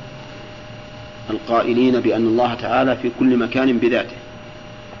الحلولية القائلين بأن الله تعالى في كل مكان بذاته،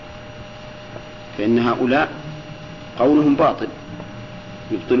 فإن هؤلاء قولهم باطل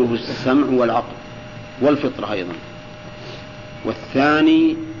يبطله السمع والعقل والفطرة أيضا.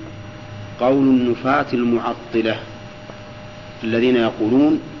 والثاني قول النفاة المعطلة الذين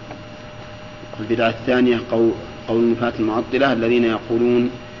يقولون، البدعة الثانية قول النفاة المعطلة الذين يقولون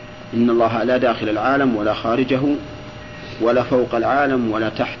إن الله لا داخل العالم ولا خارجه ولا فوق العالم ولا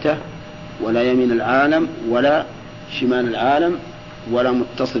تحته ولا يمين العالم ولا شمال العالم ولا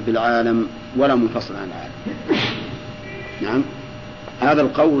متصل بالعالم ولا منفصل عن العالم. نعم. هذا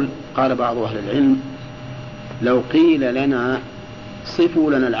القول قال بعض أهل العلم لو قيل لنا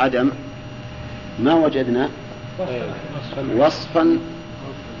صفوا لنا العدم ما وجدنا وصفا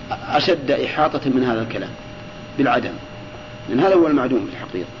أشد إحاطة من هذا الكلام بالعدم، لأن هذا هو المعدوم في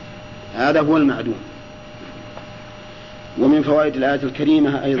الحقيقة، هذا هو المعدوم. ومن فوائد الآية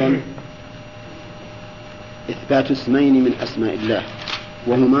الكريمة أيضا إثبات اسمين من أسماء الله،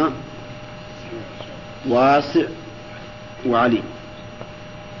 وهما واسع وعليم.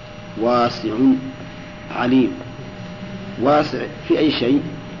 واسع عليم. واسع في أي شيء،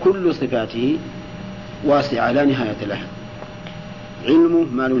 كل صفاته واسعة لا نهاية لها، علمه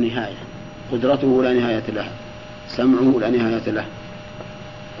ما له نهاية، قدرته لا نهاية لها، سمعه لا نهاية له،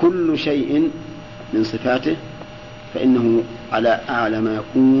 كل شيء من صفاته فإنه على أعلى ما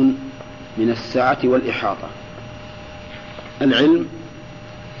يكون من السعة والإحاطة. العلم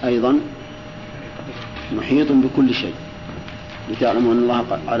أيضا محيط بكل شيء، لتعلموا أن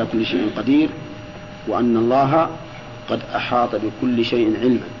الله على كل شيء قدير، وأن الله قد أحاط بكل شيء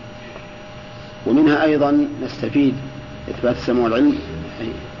علما. ومنها أيضا نستفيد إثبات السمع والعلم،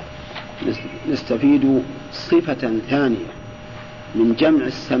 نستفيد صفة ثانية من جمع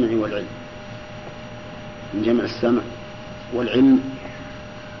السمع والعلم، من جمع السمع والعلم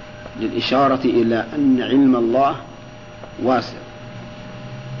للإشارة إلى أن علم الله واسع،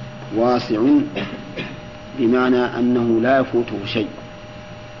 واسع بمعنى أنه لا يفوته شيء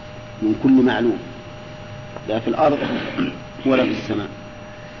من كل معلوم، لا في الأرض ولا في السماء.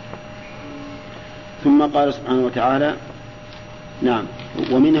 ثم قال سبحانه وتعالى نعم.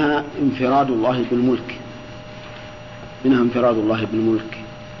 ومنها انفراد الله بالملك. منها انفراد الله بالملك.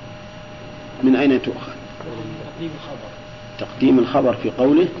 من أين تؤخذ؟ تقديم الخبر في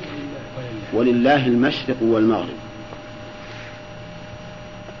قوله ولله المشرق والمغرب.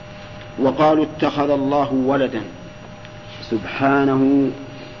 وقالوا اتخذ الله ولدا سبحانه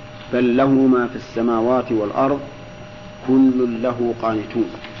بل له ما في السماوات والأرض كل له قانتون.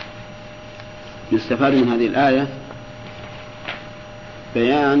 يستفاد من هذه الآية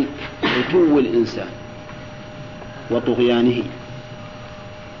بيان عتو الإنسان وطغيانه،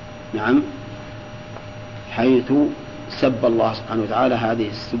 نعم، حيث سب الله سبحانه وتعالى هذه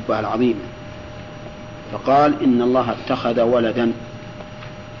السبة العظيمة، فقال إن الله اتخذ ولدا.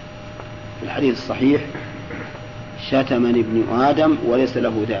 في الحديث الصحيح شتمني ابن آدم وليس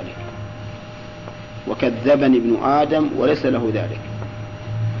له ذلك، وكذبني ابن آدم وليس له ذلك.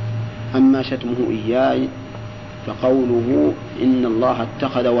 أما شتمه إياي فقوله إن الله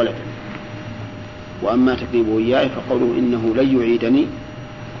اتخذ ولدا، وأما تكذيبه إياي فقوله إنه لن يعيدني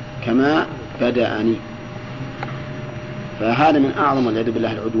كما بدأني. فهذا من أعظم والعياذ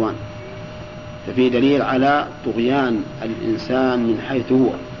بالله العدوان. ففي دليل على طغيان الإنسان من حيث هو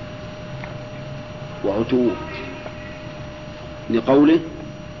وعتوه، لقوله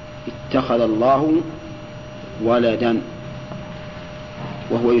اتخذ الله ولدا،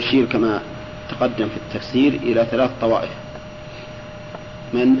 وهو يشير كما تقدم في التفسير إلى 3 طوائف: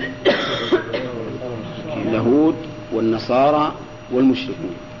 من اليهود والنصارى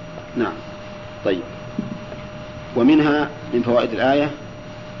والمشركون. نعم. طيب. ومنها من فوائد الآية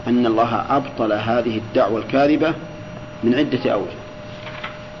أن الله أبطل هذه الدعوة الكاذبة من عدة أوجه.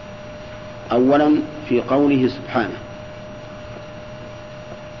 أولا في قوله سبحانه،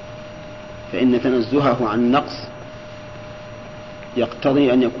 فإن تنزهه عن نقص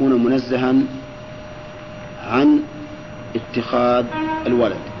يقتضي أن يكون منزها عن اتخاذ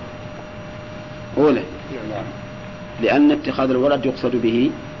الولد. أولا لأن اتخاذ الولد يقصد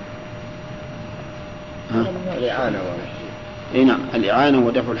به الإعانة نعم الإعانة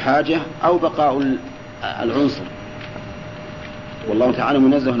ودفع الحاجة أو بقاء العنصر، والله تعالى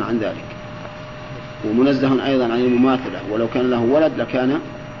منزه عن ذلك، ومنزه أيضا عن المماثلة، ولو كان له ولد لكان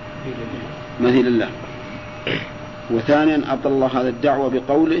مثيل الله. وثانيا أبطل الله هذا الدعوة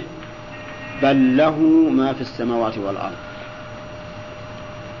بقوله بل له ما في السماوات والأرض.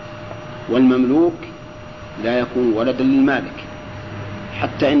 والمملوك لا يكون ولدا للمالك،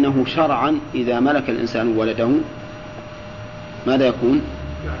 حتى إنه شرعا إذا ملك الإنسان ولده ماذا يكون؟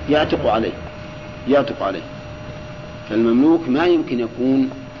 يعتق عليه. فالمملوك ما يمكن يكون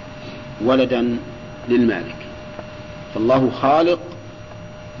ولدا للمالك، فالله خالق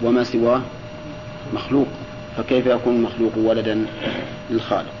وما سواه مخلوق، فكيف يكون المخلوق ولدا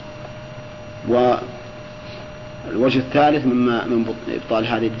للخالق؟ والوجه الثالث من إبطال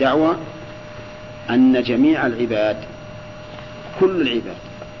هذه الدعوة أن جميع العباد، كل العباد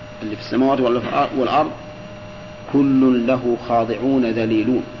اللي في السماوات والأرض كل له خاضعون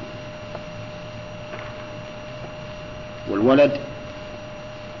ذليلون. والولد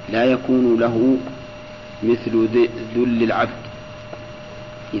لا يكون له مثل ذل العبد.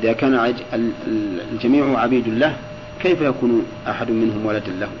 إذا كان الجميع عبيد له كيف يكون أحد منهم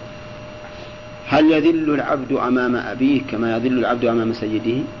ولدا له؟ هل يذل العبد أمام أبيه كما يذل العبد أمام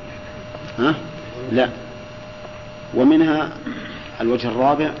سيده؟ لا. ومنها الوجه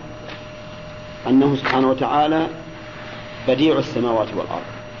الرابع أنه سبحانه وتعالى بديع السماوات والأرض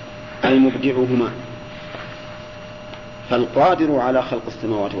أي مبدعهما، فالقادر على خلق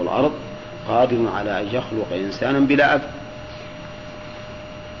السماوات والأرض قادر على أن يخلق إنسانا بلا أب.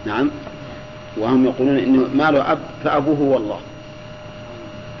 نعم. وهم يقولون إنه ما له أب فأبوه هو الله،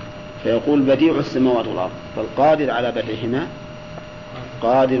 فيقول بديع السماوات والأرض، فالقادر على بدعهما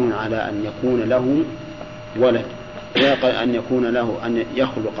قادر على أن يكون له ولد، أن يكون له أن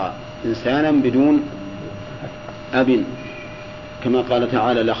يخلق إنسانا بدون أب، كما قال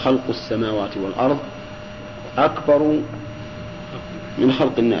تعالى لخلق السماوات والأرض أكبر من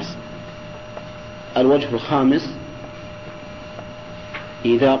خلق الناس. الوجه الخامس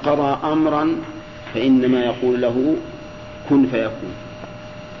إذا قضى أمرا فإنما يقول له كن فيكون،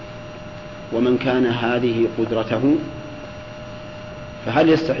 ومن كان هذه قدرته فهل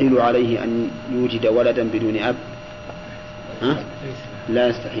يستحيل عليه أن يوجد ولدا بدون أب؟ لا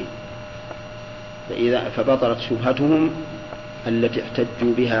يستحيل. فبطلت شبهتهم التي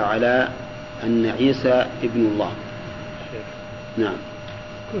احتجوا بها على أن عيسى ابن الله. نعم.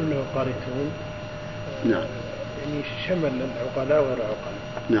 كله قارئون. نعم. يعني شمل العقلاء والعقلاء.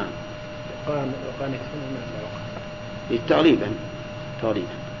 نعم. وقانتون من العقلاء. تقريبا.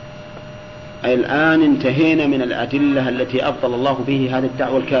 الآن انتهينا من الأدلة التي أبطل الله به هذه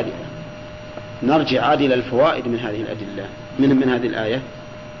الدعوة الكاذبة. نرجع عاد إلى الفوائد من هذه الأدلة من هذه الآية.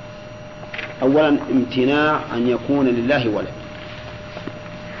 أولا امتناع أن يكون لله ولد.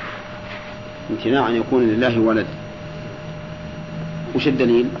 امتناع أن يكون لله ولد. وش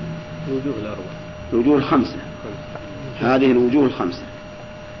الدليل؟ الوجوه الخمسة. هذه الوجوه الخمسة.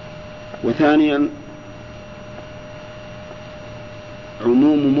 وثانيا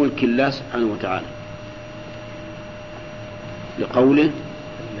عموم ملك الله سبحانه وتعالى لقوله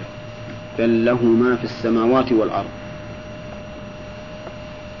بل له ما في السماوات والأرض.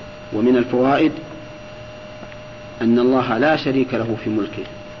 ومن الفوائد أن الله لا شريك له في ملكه.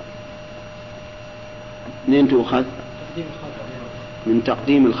 منين تؤخذ؟ من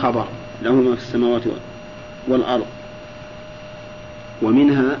تقديم الخبر له ما في السماوات والأرض.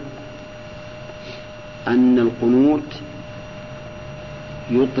 ومنها أن القنوت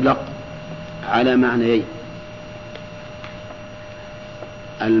يطلق على معنيين: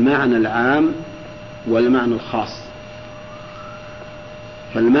 المعنى العام والمعنى الخاص.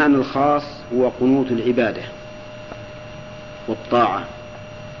 فالمعنى الخاص هو قنوت العبادة والطاعة،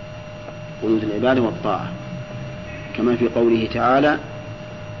 قنوت العبادة والطاعة، كما في قوله تعالى: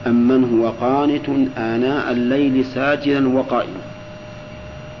 أمن هو قانت آناء الليل ساجدا وقائما.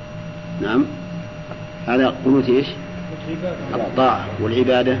 نعم، هذا قنوت إيش؟ الطاعة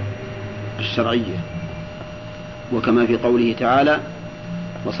والعبادة الشرعية. وكما في قوله تعالى: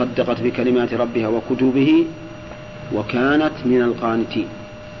 وصدقت بكلمات ربها وكتبه وكانت من القانتين.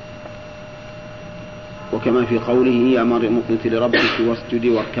 وكما في قوله: يا مريم اقنتي لربك واسجدي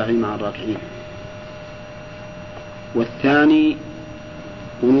واركعي مع الراكعين. والثاني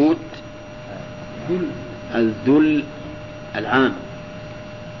قنوت الذل العام،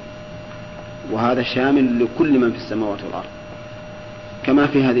 وهذا شامل لكل من في السماوات والأرض، كما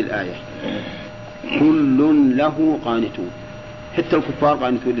في هذه الآية: كل له قانتون. حتى الكفار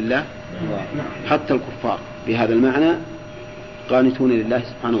قانتون لله، حتى الكفار بهذا المعنى قانتون لله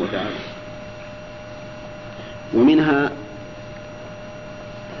سبحانه وتعالى. ومنها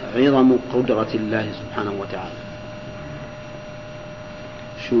عظم قدرة الله سبحانه وتعالى.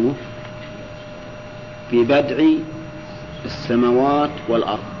 شوف، في بدع السماوات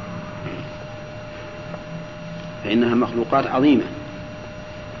والأرض، فإنها مخلوقات عظيمة.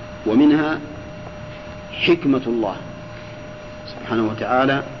 ومنها حكمة الله سبحانه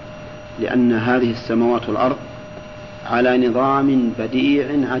وتعالى، لأن هذه السماوات والأرض على نظام بديع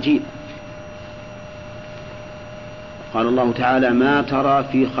عجيب. قال الله تعالى: ما ترى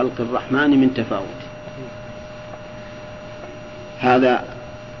في خلق الرحمن من تفاوت. هذا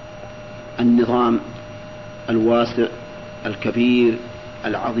النظام الواسع الكبير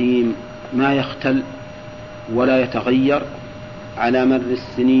العظيم ما يختل ولا يتغير على مر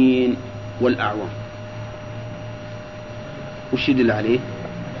السنين والأعوام. وش يدل عليه؟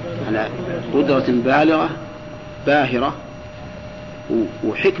 على قدرة بالغة باهرة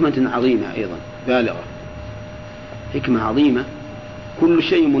وحكمة عظيمة أيضا بالغة، حكمة عظيمة. كل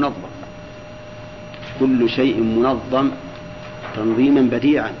شيء منظم، كل شيء منظم تنظيما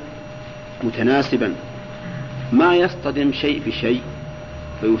بديعا متناسبا، ما يصطدم شيء بشيء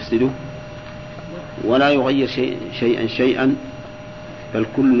فيفسده، ولا يغير شيئا، بل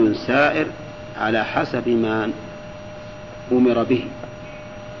كل سائر على حسب ما أمر به.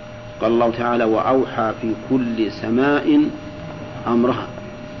 قال الله تعالى: وأوحى في كل سماء أمرها.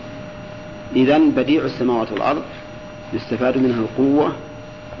 إذن بديع السماوات والأرض يستفاد منها القوة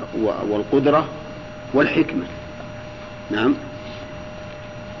والقدرة والحكمة. نعم.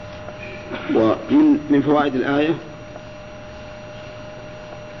 ومن فوائد الآية،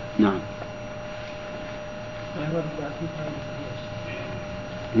 نعم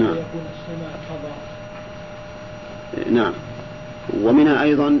نعم نعم، ومنها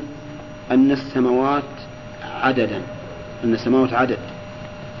أيضا أن السماوات عددا، أن السماوات عدد،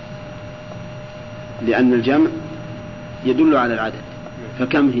 لأن الجمع يدل على العدد.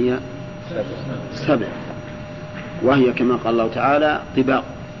 فكم هي؟ 7، وهي كما قال الله تعالى: طباق.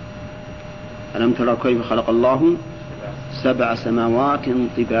 ألم تروا كيف خلق الله 7 سماوات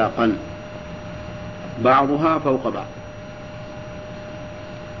طباقا بعضها فوق بعض.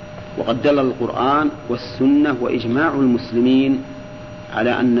 وقد دل القرآن والسنة وإجماع المسلمين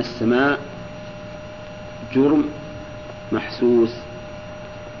على أن السماء جرم محسوس،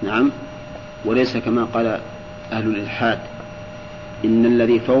 نعم، وليس كما قال أهل الإلحاد: إن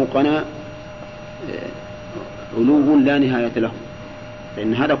الذي فوقنا علو لا نهاية له.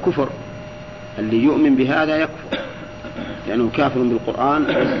 فإن هذا كفر، اللي يؤمن بهذا يكفر، لأنه كافر بالقرآن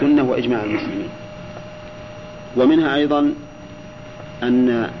والسنة وإجماع المسلمين. ومنها أيضا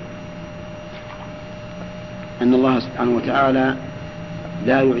أن الله سبحانه وتعالى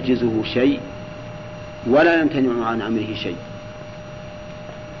لا يعجزه شيء ولا يمتنع عن أمره شيء،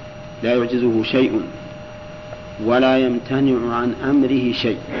 لا يعجزه شيء ولا يمتنع عن أمره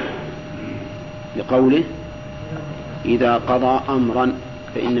شيء، لقوله: إذا قضى أمرا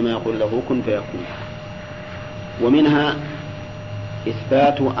فإنما يقول له كن فيكون. ومنها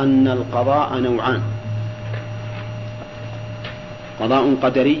إثبات أن القضاء نوعان: قضاء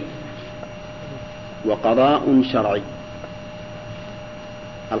قدري وقضاء شرعي.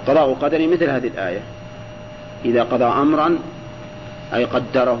 القضاء القدري مثل هذه الآية: إذا قضى أمرا أي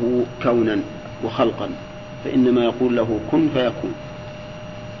قدره كونا وخلقا فإنما يقول له كن فيكون.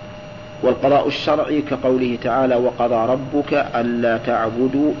 والقضاء الشرعي كقوله تعالى: وقضى ربك ألا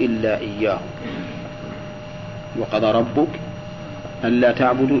تعبدوا إلا إياه. وقضى ربك ألا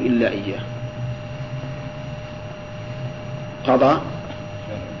تعبدوا إلا إياه. قضى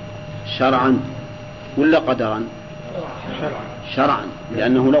شرعا ولا قدرا؟ شرعا،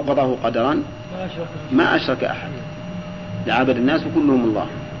 لأنه لو قضاه قدرا ما أشرك أحد، لعبد الناس كلهم الله،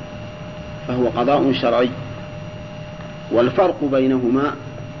 فهو قضاء شرعي. والفرق بينهما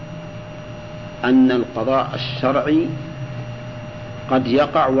أن القضاء الشرعي قد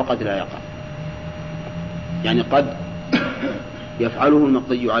يقع وقد لا يقع، يعني قد يفعله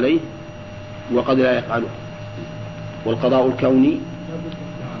المقضي عليه وقد لا يفعله. والقضاء الكوني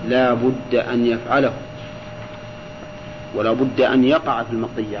لا بد أن يفعله ولا بد أن يقع في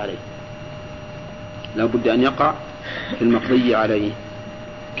المقضي عليه، لا بد أن يقع في المقضي عليه.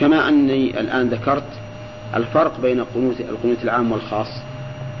 كما أني الآن ذكرت الفرق بين القنوت العام والخاص،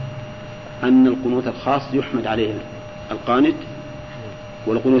 أن القنوت الخاص يحمد عليه القانت،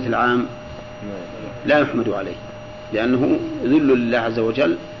 والقنوت العام لا يحمد عليه، لأنه ذل لله عز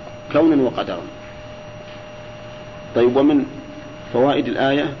وجل كونا وقدرا. طيب، ومن فوائد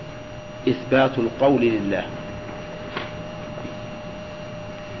الآية إثبات القول لله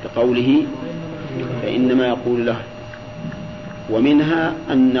كقوله فإنما يقول له، ومنها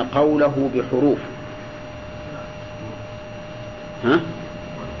أن قوله بحروف.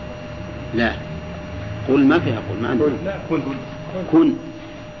 لا، قل ما فيها قل، ما عندنا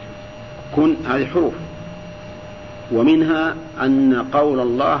كن هذه حروف. ومنها أن قول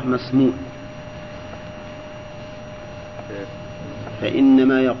الله مسموع،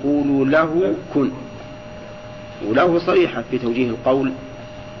 فإنما يقول له كن، وله صريحة في توجيه القول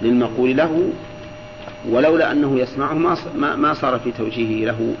للمقول له، ولولا أنه يسمعه ما صار في توجيهه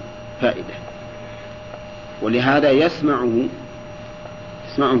له فائدة. ولهذا يسمعه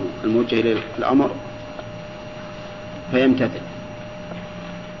الموجه إليه الأمر فيمتثل.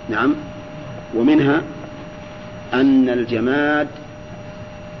 نعم. ومنها أن الجماد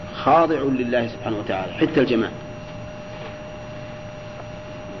خاضع لله سبحانه وتعالى، حتى الجماد.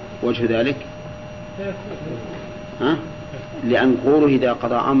 وجه ذلك لأن قوله إذا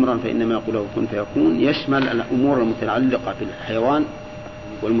قضى أمرا فإنما يقول له كن فيكون يشمل الأمور المتعلقة بالحيوان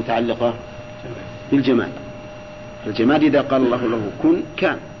والمتعلقة بالجماد. الجماد إذا قال الله له كن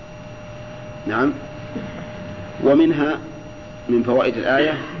كان. نعم. ومنها من فوائد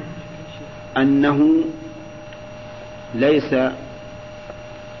الآية أنه ليس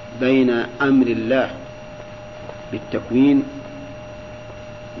بين أمر الله بالتكوين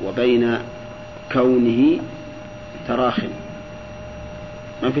وبين كونه تراخٍ،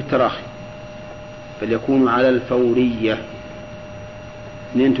 ما في التراخي، بل يكون على الفورية.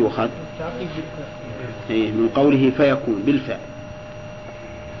 منين تؤخذ؟ من قوله فيكون بالفاء،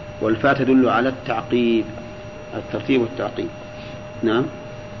 والفاء تدل على التعقيب، الترتيب والتعقيب. نعم.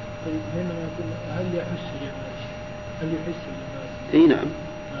 هل يحس الجماد؟ اي نعم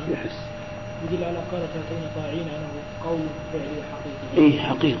يحس. يدل على قال تكون طاعين أنه قول فعلي حقيقي. اي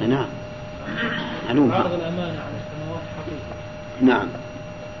حقيقي. نعم. معلوم. عرض الأمانة على السماوات حقيقي. نعم.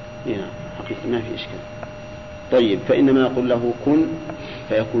 نعم حقيقي، ما في إشكال. طيب، فإنما يقول له كن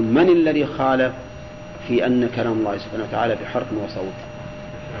فيكون. من الذي خالف في أن كلام الله سبحانه وتعالى بحرف وصوت؟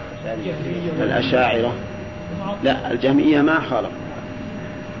 الأشاعرة. لا، الجهمية ما خالف،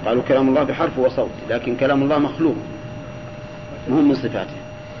 قالوا كلام الله بحرف وصوت، لكن كلام الله مخلوق مهم من صفاته،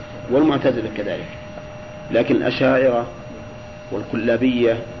 والمعتزلة كذلك. لكن الأشاعرة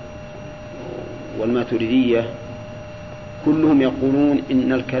والكلابية والماتريدية كلهم يقولون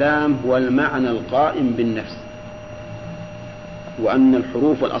إن الكلام هو المعنى القائم بالنفس، وأن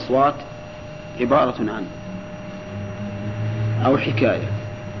الحروف والأصوات عبارة عنه أو حكاية.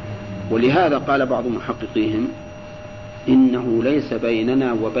 ولهذا قال بعض محققيهم إنه ليس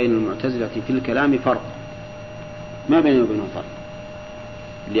بيننا وبين المعتزلة في الكلام فرق، ما بيننا وبينهم فرق،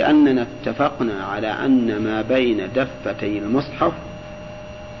 لأننا اتفقنا على أن ما بين دفتي المصحف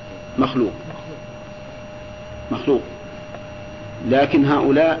مخلوق. لكن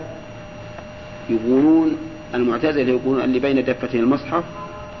هؤلاء يقولون، المعتزلة يقولون اللي بين دفتي المصحف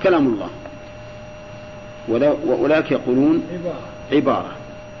كلام الله، وأولئك يقولون عبارة.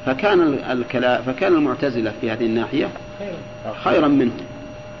 فكان المعتزلة في هذه الناحية خيرا منهم،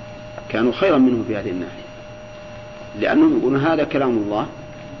 كانوا خيرا منهم في هذه الناحية، لأنهم يقولون هذا كلام الله،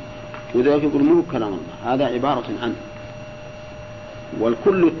 وذلك يقولون منه كلام الله، هذا عبارة عنه.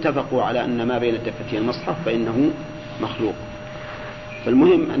 والكل اتفقوا على أن ما بين دفتي المصحف فإنه مخلوق.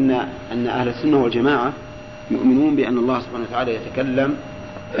 فالمهم أن أهل السنة والجماعة يؤمنون بأن الله سبحانه وتعالى يتكلم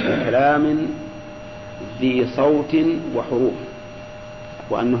بكلام ذي صوت وحروف،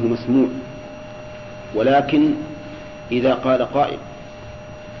 وأنه مسموع. ولكن إذا قال قائل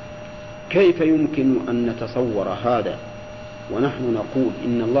كيف يمكن أن نتصور هذا ونحن نقول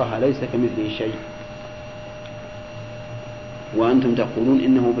إن الله ليس كمثله شيء، وأنتم تقولون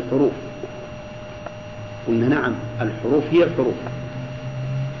إنه بحروف. قلنا نعم، الحروف هي الحروف،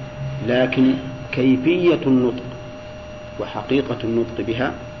 لكن كيفية النطق وحقيقة النطق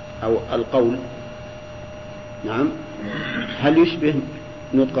بها أو القول، نعم، هل يشبه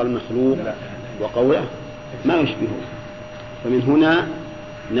نطق المخلوق وقوله؟ ما يشبهه. فمن هنا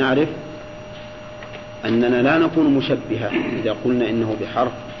نعرف أننا لا نكون مشبهة إذا قلنا إنه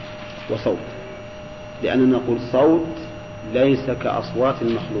بحرف وصوت، لأننا نقول صوت ليس كأصوات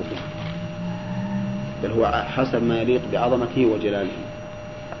المخلوقين، بل هو حسب ما يليق بعظمته وجلاله.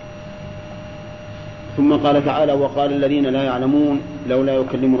 ثم قال تعالى: وقال الذين لا يعلمون لولا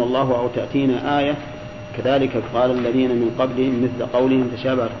يكلمنا الله أو تأتينا آية كذلك قال الذين من قبلهم مثل قولهم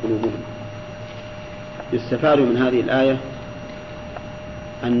تشابهت قلوبهم. يستفاد من هذه الآية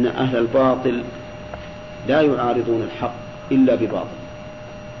أن أهل الباطل لا يعارضون الحق إلا بباطل،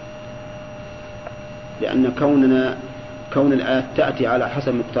 لأن كون الآيات تأتي على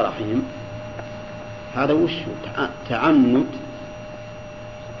حسب مقترحهم هذا وش تعنت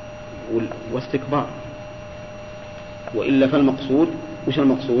واستكبار، وإلا فالمقصود وش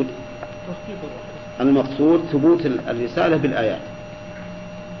المقصود؟ المقصود ثبوت الرسالة بالآيات،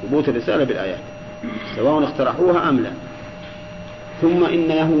 ثبوت الرسالة بالآيات سواء اقترحوها أم لا. ثم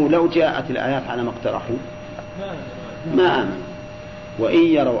إنه لو جاءت الآيات على ما اقترحوا ما آمن، وإن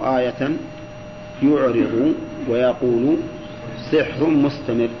يروا آية يعرضوا ويقولوا سحر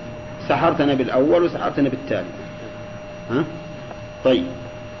مستمر، سحرتنا بالأول وسحرتنا بالتالي. طيب،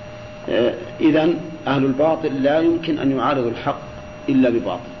 إذن أهل الباطل لا يمكن أن يعارضوا الحق إلا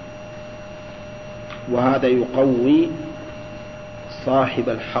بباطل، وهذا يقوي صاحب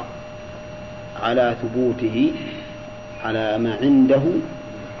الحق على ثبوته على ما عنده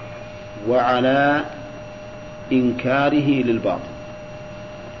وعلى إنكاره للباطل.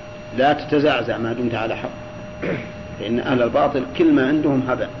 لا تتزعزع ما دمت على حق، فإن أهل الباطل كل ما عندهم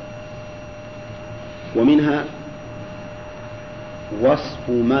هباء. ومنها وصف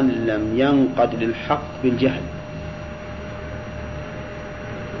من لم ينقد للحق بالجهل.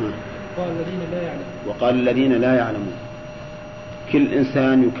 وقال الذين لا يعلمون. كل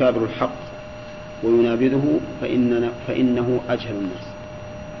إنسان يكابر الحق وينابذه فإنه أجهل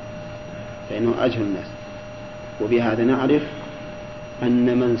الناس. وبهذا نعرف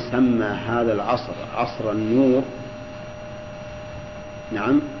أن من سمى هذا العصر عصر النور،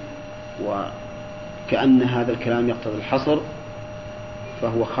 نعم، وكأن هذا الكلام يقتضي الحصر،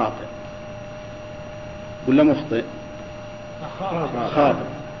 فهو خاطئ ولا مخطئ؟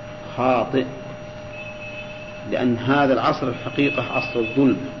 خاطئ، لأن هذا العصر الحقيقة عصر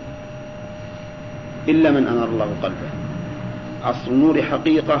الظلم إلا من أنار الله قلبه. عصر النور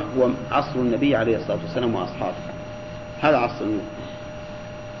حقيقة هو عصر النبي عليه الصلاة والسلام وأصحابه، هذا عصر النور.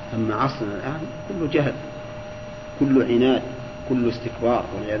 أما عصرنا الآن كله جهل، كله عناد، كله استكبار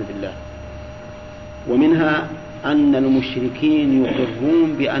والعياذ بالله. ومنها أن المشركين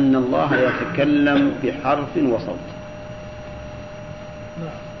يقرون بأن الله يتكلم بحرف وصوت.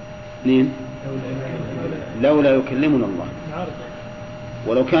 لين؟ لولا يكلمنا الله.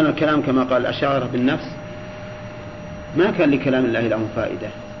 ولو كان الكلام كما قال الأشاعرة بالنفس ما كان لكلام الله لهم فائدة،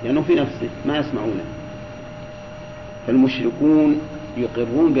 لأنه في نفسه ما يسمعونه. فالمشركون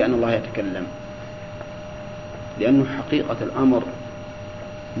يقرون بأن الله يتكلم، لأنه حقيقة الأمر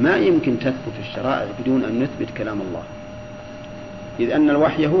ما يمكن تثبت الشرائع بدون أن نثبت كلام الله، إذ أن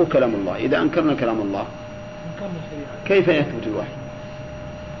الوحي هو كلام الله. إذا أنكرنا كلام الله كيف يثبت الوحي؟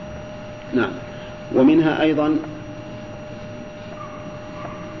 نعم. ومنها أيضا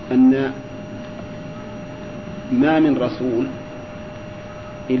أن ما من رسول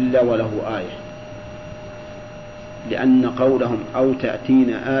إلا وله آية، لأن قولهم أو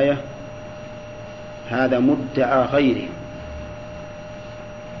تأتينا آية هذا مدعى غيره،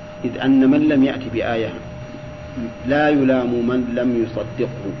 إذ أن من لم يأتي بآية لا يلام من لم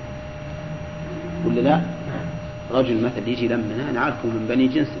يصدقه. ولا لا؟ رجل مثل يجي لمنا نعرفه من بني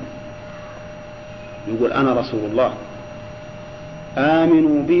جنسنا، يقول أنا رسول الله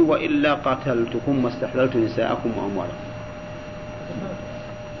آمنوا بي وإلا قتلتكم واستحللت نساءكم وأموالكم.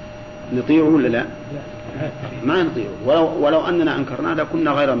 نطيعه ولا لا؟ ما نطيعه، ولو أننا أنكرنا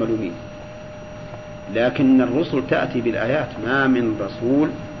لكنا غير ملومين. لكن الرسل تأتي بالآيات، ما من رسول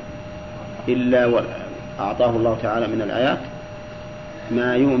إلا أعطاه الله تعالى من الآيات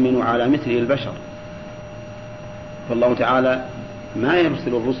ما يؤمن على مثله البشر. فالله تعالى ما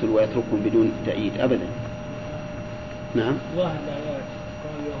يرسل الرسل ويتركهم بدون تأييد أبدا. نعم. ظاهر الآيات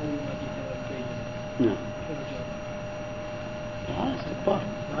قال يهود ما جئت نعم. استكبار.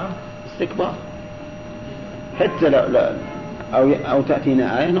 نعم. استكبار. حتى أو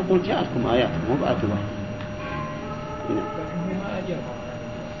تأتينا آية نقول جاءتكم آيات مو بآية الله. لكن هو ما أجرها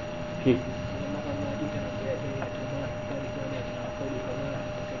كيف؟ لما قال ما جئتنا بآيات وما ذلك آلهتنا على قولك ما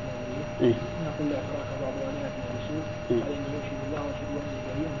نكذب به نقول لأخراك بعض آلهتنا بسوء قال إني يشهد الله وأشهد أني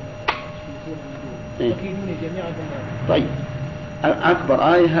بريء مما تشركون من دونه فكيدوني جميعا ثم. طيب أكبر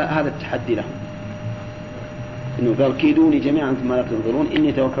آية هذا التحدي لهم، إنه قال كيدوني جميعا ثم لا تنظرون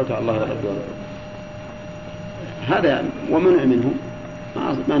إني توكلت على الله ربي وربكم. هذا ومنع منهم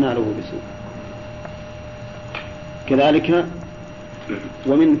ما ناله بسوء. كذلك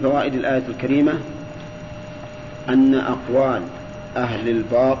ومن فوائد الآية الكريمة أن أقوال أهل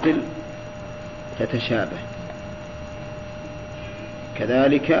الباطل تتشابه.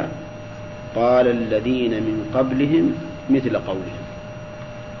 كذلك قال الذين من قبلهم مثل قولهم.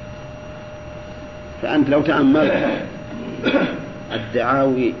 فأنت لو تأملت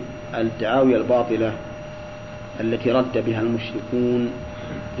الدعاوي الباطلة التي رد بها المشركون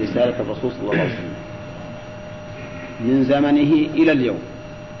رسالة الرسول صلى الله عليه وسلم من زمنه إلى اليوم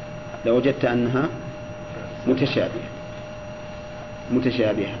لوجدت أنها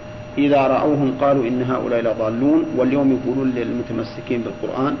متشابهة. إذا رأوهم قالوا إن هؤلاء لضالون، واليوم يقولون للمتمسكين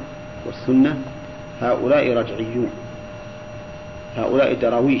بالقرآن والسنة هؤلاء رجعيون، هؤلاء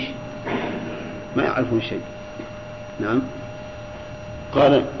دراويش ما يعرفون شيء. نعم.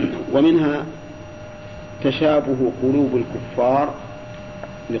 قال ومنها تشابه قلوب الكفار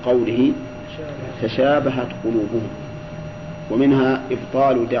لقوله تشابهت قلوبهم، ومنها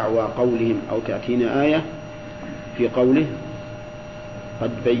إبطال دعوى قولهم أو تأتينا آية في قوله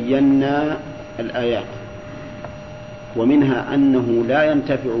قد بينا الآيات، ومنها أنه لا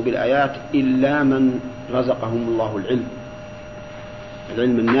ينتفع بالآيات إلا من رزقهم الله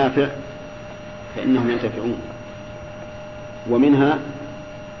العلم النافع فإنهم ينتفعون. ومنها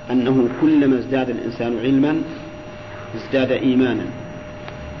أنه كلما ازداد الإنسان علما ازداد إيمانا،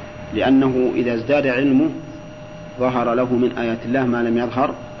 لأنه إذا ازداد علمه ظهر له من آيات الله ما لم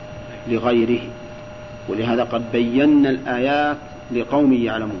يظهر لغيره. ولهذا قد بينا الآيات لقوم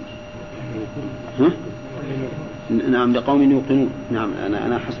يعلمون. نعم لقوم يوقنون. نعم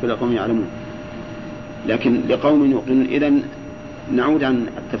أنا حسب لقوم يعلمون، لكن لقوم يوقنون. إذن نعود عن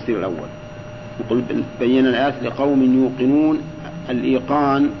التفسير الأول، نقول بينا الآيات لقوم يوقنون.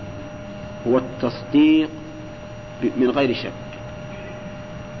 الإيقان هو التصديق من غير شك،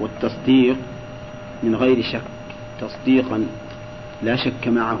 والتصديق من غير شك تصديقا لا شك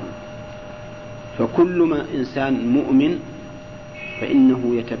معه. فكل ما إنسان مؤمن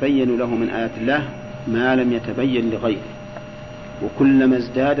فإنه يتبين له من آيات الله ما لم يتبين لغيره، وكلما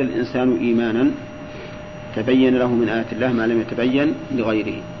ازداد الإنسان إيمانا تبين له من آيات الله ما لم يتبين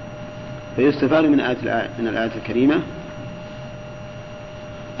لغيره. فيستفاد من الآية الكريمة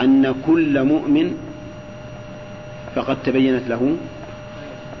أن كل مؤمن فقد تبينت له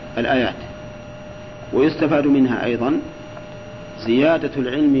الآيات. ويستفاد منها أيضا زيادة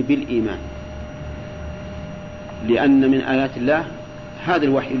العلم بالإيمان، لأن من آيات الله هذا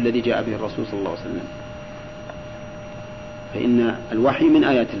الوحي الذي جاء به الرسول صلى الله عليه وسلم، فإن الوحي من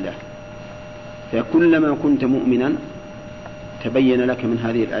آيات الله. فكلما كنت مؤمنا تبين لك من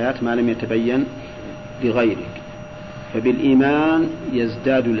هذه الآيات ما لم يتبين لغيرك. فبالإيمان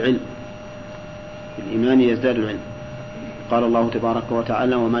يزداد العلم، بالإيمان يزداد العلم. قال الله تبارك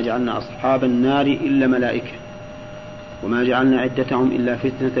وتعالى وما جعلنا أصحاب النار إلا ملائكة وما جعلنا عدتهم إلا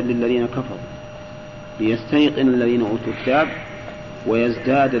فتنة للذين كفروا ليستيقن الذين أوتوا الكتاب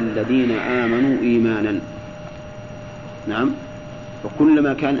ويزداد الذين آمنوا إيمانا. نعم.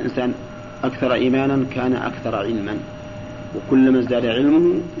 وكلما كان الإنسان أكثر إيمانا كان أكثر علما، وكلما ازداد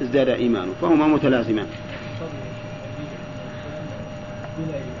علمه ازداد إيمانه، فهما متلازمان.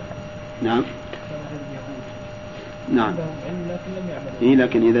 نعم. نعم.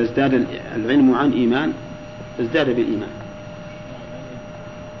 لكن إذا ازداد العلم عن إيمان ازداد بالإيمان.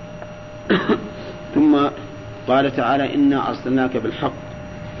 ثم قال تعالى إنا أرسلناك بالحق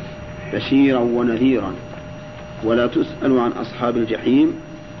بشيرا ونذيرا ولا تسأل عن أصحاب الجحيم.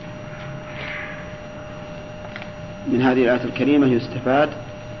 من هذه الآية الكريمة يستفاد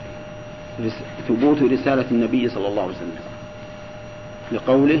ثبوت رسالة النبي صلى الله عليه وسلم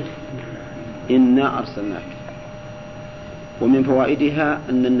لقوله إنا أرسلناك. ومن فوائدها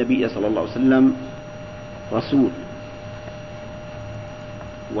أن النبي صلى الله عليه وسلم رسول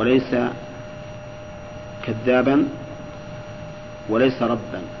وليس كذابا وليس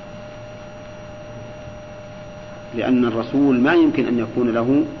ربا، لأن الرسول ما يمكن أن يكون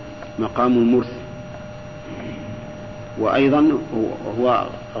له مقام المرسل، وأيضا هو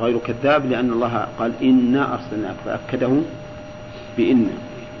غير كذاب لأن الله قال إنا أرسلناك فأكده بإن.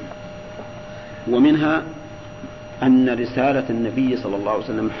 ومنها أن رسالة النبي صلى الله عليه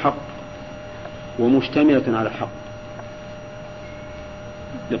وسلم حق ومشتملة على الحق،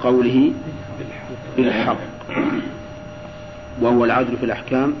 لقوله بالحق، وهو العدل في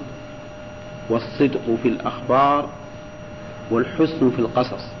الأحكام والصدق في الأخبار والحسن في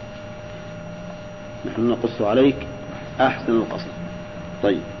القصص. نحن نقص عليك أحسن القصص.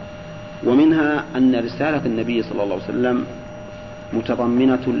 طيب، ومنها أن رسالة النبي صلى الله عليه وسلم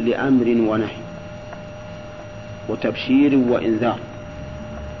متضمنة لأمر ونهي وتبشير وإنذار،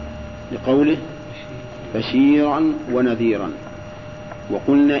 لقوله بشيرا ونذيرا.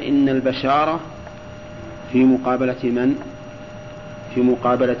 وقلنا إن البشارة في مقابلة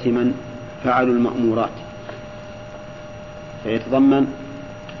من فعلوا المأمورات، فيتضمن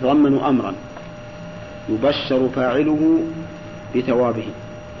أمرا يبشر فاعله بثوابه،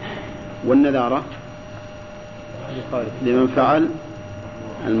 والنذارة لمن فعل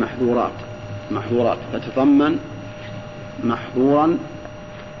المحظورات فتتضمن محظورا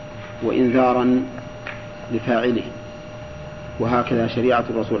وإنذارا لفاعله. وهكذا شريعة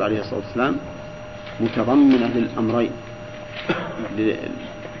الرسول عليه الصلاة والسلام متضمنة للأمرين،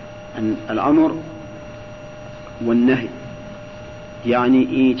 الأمر والنهي، يعني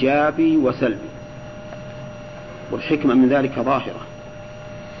إيجابي وسلبي. والحكمة من ذلك ظاهرة،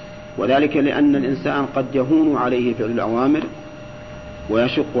 وذلك لأن الإنسان قد يهون عليه فعل الأوامر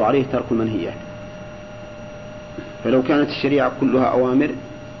ويشق عليه ترك المنهيات. فلو كانت الشريعة كلها أوامر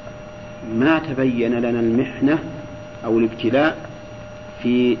ما تبين لنا المحنة أو الابتلاء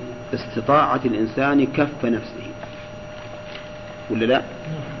في استطاعة الإنسان كف نفسه، ولا لا؟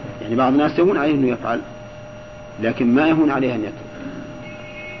 يعني بعض الناس يهون عليه أنه يفعل لكن ما يهون عليه أن يترك،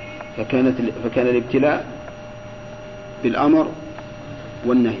 فكان الابتلاء بالأمر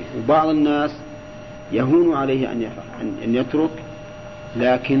والنهي. وبعض الناس يهون عليه أن يترك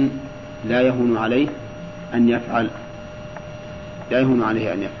لكن لا يهون عليه أن يفعل،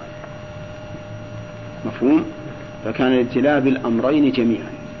 مفهوم؟ فكان الابتلاء بالأمرين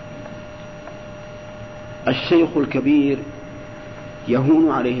جميعا. الشيخ الكبير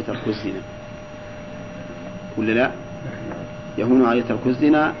يهون عليه ترك الزنا، ولا لا؟ يهون عليه ترك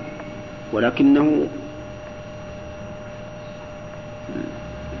الزنا، ولكنه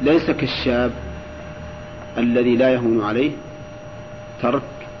ليس كالشاب الذي لا يهون عليه ترك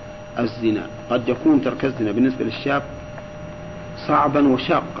الزنا. قد يكون ترك الزنا بالنسبة للشاب صعبا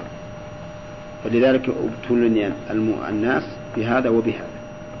وشاقا، فلذلك ابتلي الناس بهذا وبهذا.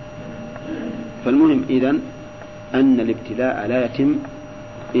 فالمهم إذن أن الابتلاء لا يتم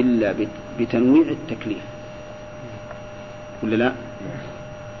إلا بتنويع التكليف، ولا لا؟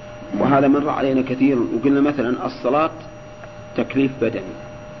 وهذا مر علينا كثير، وقلنا مثلا الصلاة تكليف بدني،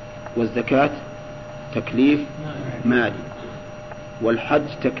 والزكاة تكليف مالي، والحج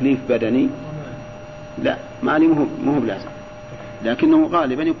تكليف بدني لا مالي مو بلازم، لكنه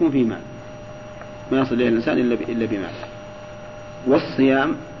غالبا يكون فيه مال، ما يصل إليه الإنسان إلا بمال.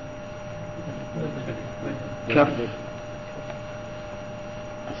 والصيام كف،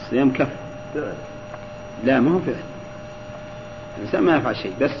 الصيام كف، لا ما هو فعل، الإنسان ما يفعل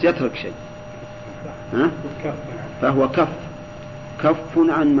شيء بس يترك شيء، فهو كف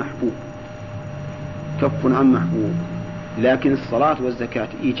عن محبوب. لكن الصلاة والزكاة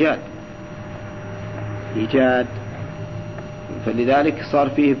إيجاد، فلذلك صار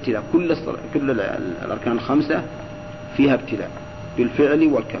فيه ابتلاء. كل الأركان الخمسة فيها ابتلاء بالفعل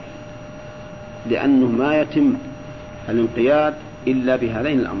والكف، لأنه ما يتم الانقياد إلا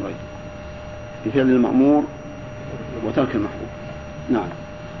بهذين الأمرين، بفعل المأمور وترك المحبوب. نعم.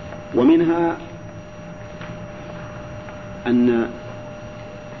 ومنها أن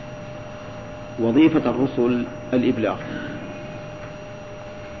وظيفة الرسل الإبلاغ،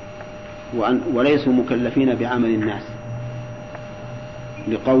 وليسوا مكلفين بعمل الناس،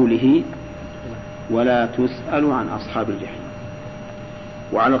 لقوله ولا تسأل عن أصحاب الجحيم.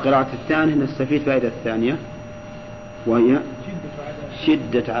 وعلى القراءة الثانية نستفيد فائدة الثانية، وهي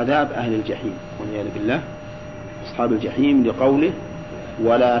شدة عذاب أهل الجحيم والعياذ بالله، أصحاب الجحيم، لقوله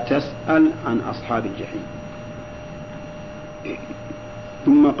ولا تسأل عن أصحاب الجحيم.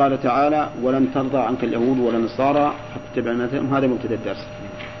 ثم قال تعالى ولن ترضى عنك اليهود ولا النصارى حتى تتبع ملتهم. هذا مبتدأ الدرس.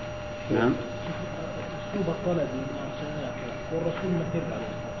 نعم. أسلوب الطلبي والرسول مقر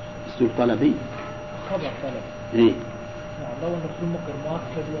عليه. أسلوب طلبي. خبر طلبي. إيه. نعم، لو الرسول مقر ما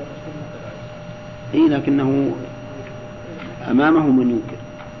أكد والرسول مقر عليه. إيه، لكنه أمامه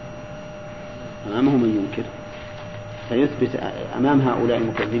من ينكر، فيثبت أمام هؤلاء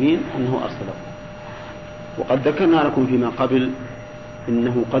المكذبين أنه أرسله. وقد ذكرنا لكم فيما قبل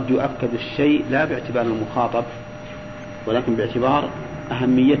إنه قد يؤكد الشيء لا باعتبار المخاطب ولكن باعتبار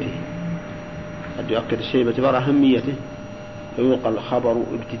أهميته، قد يؤكد الشيء باعتبار أهميته فيلقى الخبر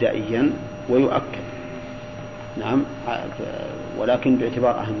ابتدائيا ويؤكد. نعم، ولكن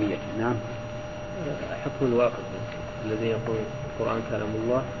باعتبار أهميته. نعم. حكم الواقف الذي يقول القرآن كلام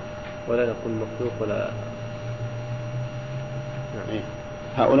الله ولا يقول مخلوق ولا نعم.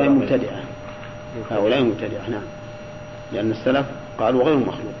 هؤلاء مبتدعة. هؤلاء مبتدعة. نعم، لأن السلف قالوا غير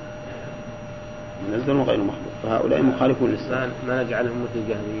مخلوق، منزل غير مخلوق، فهؤلاء مخالفون للسلف. ما نجعلهم مثل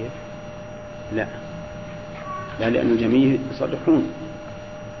الجهمية؟ لا، لأن الجهمية يصرحون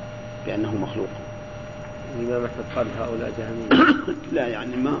بأنه مخلوق. الإمام أحمد قال هؤلاء جهمية. لا،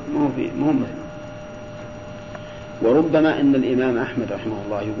 يعني ما هم. وربما أن الإمام أحمد رحمه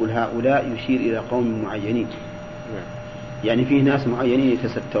الله يقول هؤلاء يشير إلى قوم معينين. يعني فيه ناس معينين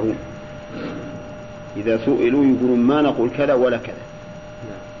يتسترون، إذا سئلوا يقولون ما نقول كذا ولا كذا.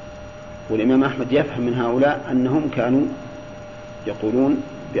 والإمام أحمد يفهم من هؤلاء أنهم كانوا يقولون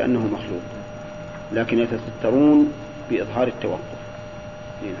بأنه مخلوق، لكن يتسترون بإظهار التوقف.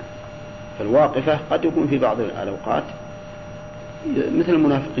 فالواقفة قد يكون في بعض الأوقات مثل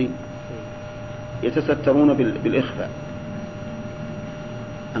المنافقين يتسترون بالإخفاء.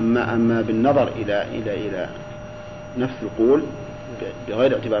 أما بالنظر إلى نفس القول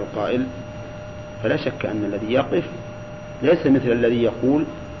بغير اعتبار القائل، فلا شك أن الذي يقف ليس مثل الذي يقول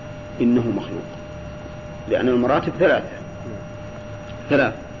إنه مخلوق، لأن المراتب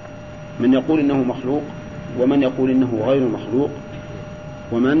ثلاث: من يقول إنه مخلوق، ومن يقول إنه غير مخلوق،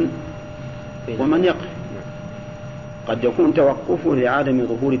 ومن يقف. قد يكون توقفه لعدم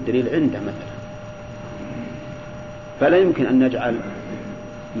ظهور الدليل عنده مثلا، فلا يمكن أن نجعل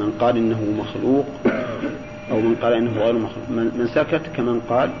من قال إنه مخلوق أو من قال إنه غير مخلوق من سكت كمن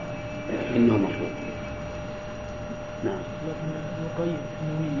قال إنه مخلوق. نعم. لكن القيم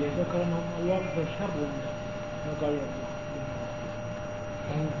النووية ذكر أنهم الواقف شر من قال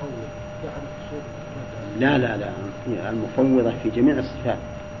لا، المفوضة في جميع الصفات.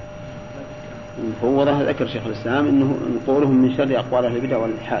 المفوضة ذكر شيخ الإسلام إنه قولهم من شر أقوال أهل البدع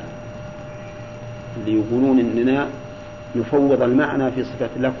والإلحاد، اللي يقولون إننا نفوض المعنى في صفات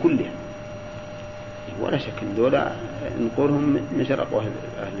الله كلها، ولا شك إن دولة نقولهم من شر أقوال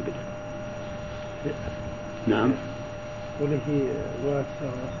أهل البدع. نعم. وله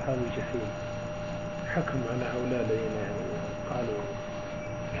واسع أصحاب الجحيم حكم على هؤلاء الذين قالوا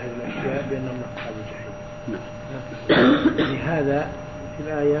هذه الأشياء بأنهم أصحاب الجحيم. نعم. لهذا في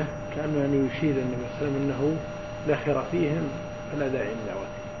الآية كأنه يعني يشير النبي صلى الله عليه وسلم أنه لا خير فيهم فلا داعي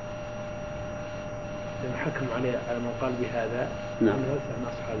لدعوتهم، لأن حكم عليه على من قال بهذا نعم. أنه من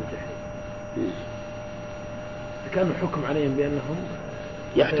أصحاب الجحيم. كانوا حكم عليهم بأنهم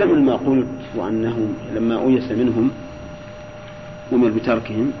يحتمل ما قلت، وأنهم لما أيس منهم أمر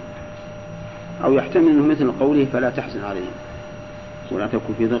بتركهم، أو يحتمل أنه مثل قوله فلا تحزن عليهم ولا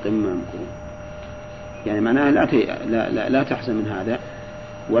تكن في ضيق مما يمكرون، يعني معناه لا تحزن من هذا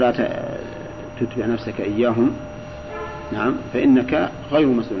ولا تتبع نفسك إياهم. نعم، فإنك غير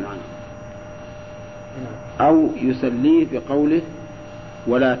مسؤول عنهم. أو يسليه بقوله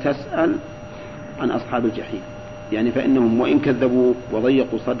ولا تسأل عن أصحاب الجحيم، يعني فإنهم وإن كذبوك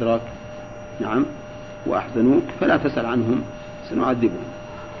وضيقوا صدرك وأحزنوك فلا تسأل عنهم، سنعذبهم.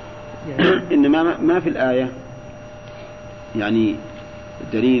 إنما ما في الآية يعني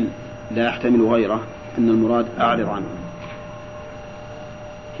دليل لا يحتمل غيره أن المراد أعرض عنهم.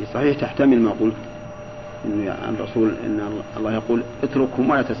 في صحيح تحتمل ما قلت إن الرسول إن الله يقول اتركهم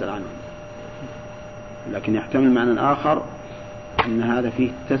ولا تسأل عنهم، لكن يحتمل معنى آخر أن هذا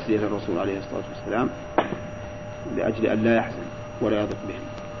فيه تسلية الرسول عليه الصلاة والسلام لأجل أن لا يحزن ولا يضق بهم.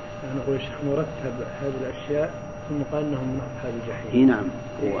 يعني نقول الشيخ مرتب هذه الأشياء ثم قال إنهم من أصحاب الجحيم.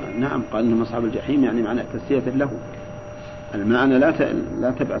 نعم قال إنهم أصحاب الجحيم، يعني معنى تسلية له، المعنى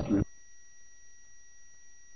لا تبأس منه.